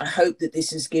 I hope that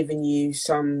this has given you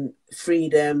some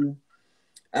freedom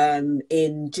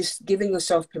in just giving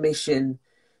yourself permission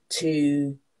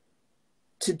to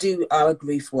do our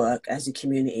grief work as a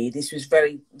community. This was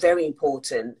very, very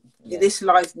important. Yeah. This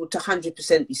life will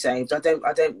 100% be saved. I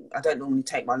don't normally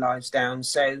take my lives down,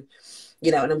 so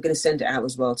and I'm going to send it out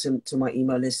as well to my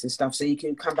email list and stuff, so you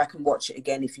can come back and watch it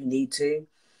again if you need to.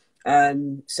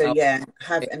 Yeah,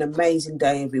 have an amazing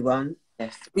day, everyone.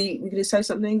 Yes. Were you going to say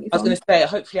something, Yvonne? I was going to say,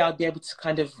 hopefully I'll be able to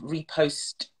kind of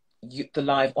repost the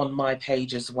live on my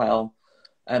page as well,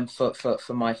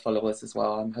 for my followers as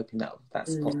well. I'm hoping that's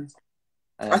possible.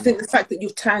 I think the fact that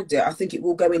you've tagged it, I think it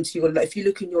will go into your. If you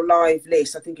look in your live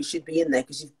list, I think it should be in there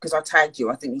because I tagged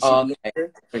you. I think you should be in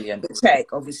there. Brilliant. But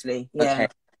check, obviously. Yeah. Okay.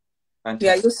 Fantastic.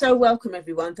 Yeah, you're so welcome,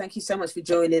 everyone. Thank you so much for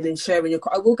joining and sharing your.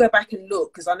 I will go back and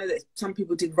look because I know that some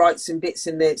people did write some bits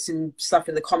in there, some stuff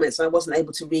in the comments, and I wasn't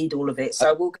able to read all of it. So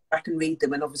I will go back and read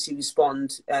them and obviously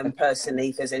respond personally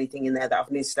if there's anything in there that I've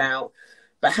missed out.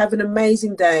 But have an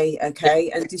amazing day,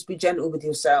 okay? And just be gentle with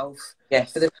yourself.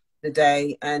 Yes. For the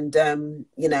day, and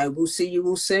we'll see you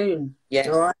all soon. Yes.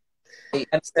 All right.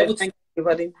 And so thank you,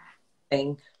 everybody.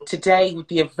 Today would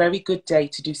be a very good day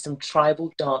to do some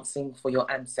tribal dancing for your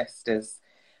ancestors.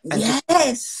 And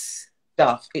yes.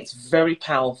 Stuff. It's very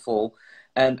powerful,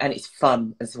 and it's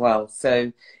fun as well.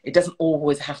 So it doesn't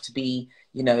always have to be,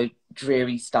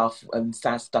 dreary stuff and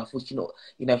sad stuff. We can,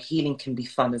 healing can be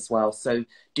fun as well. So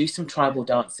do some tribal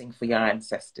dancing for your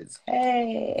ancestors.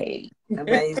 Hey.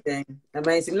 Amazing.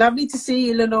 Lovely to see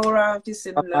you, Lenora.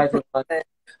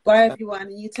 Bye, everyone,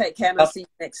 and you take care, and I'll see you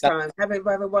next time. Have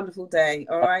a wonderful day.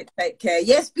 All right, take care.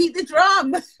 Yes, beat the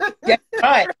drum. Yeah,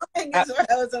 right. As well.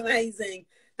 That was amazing.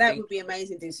 That would be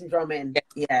amazing. Do some drumming.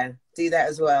 Yeah, do that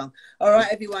as well. All right,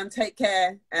 everyone, take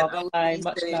care. And bye.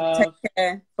 Much love. Take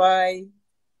care. Bye.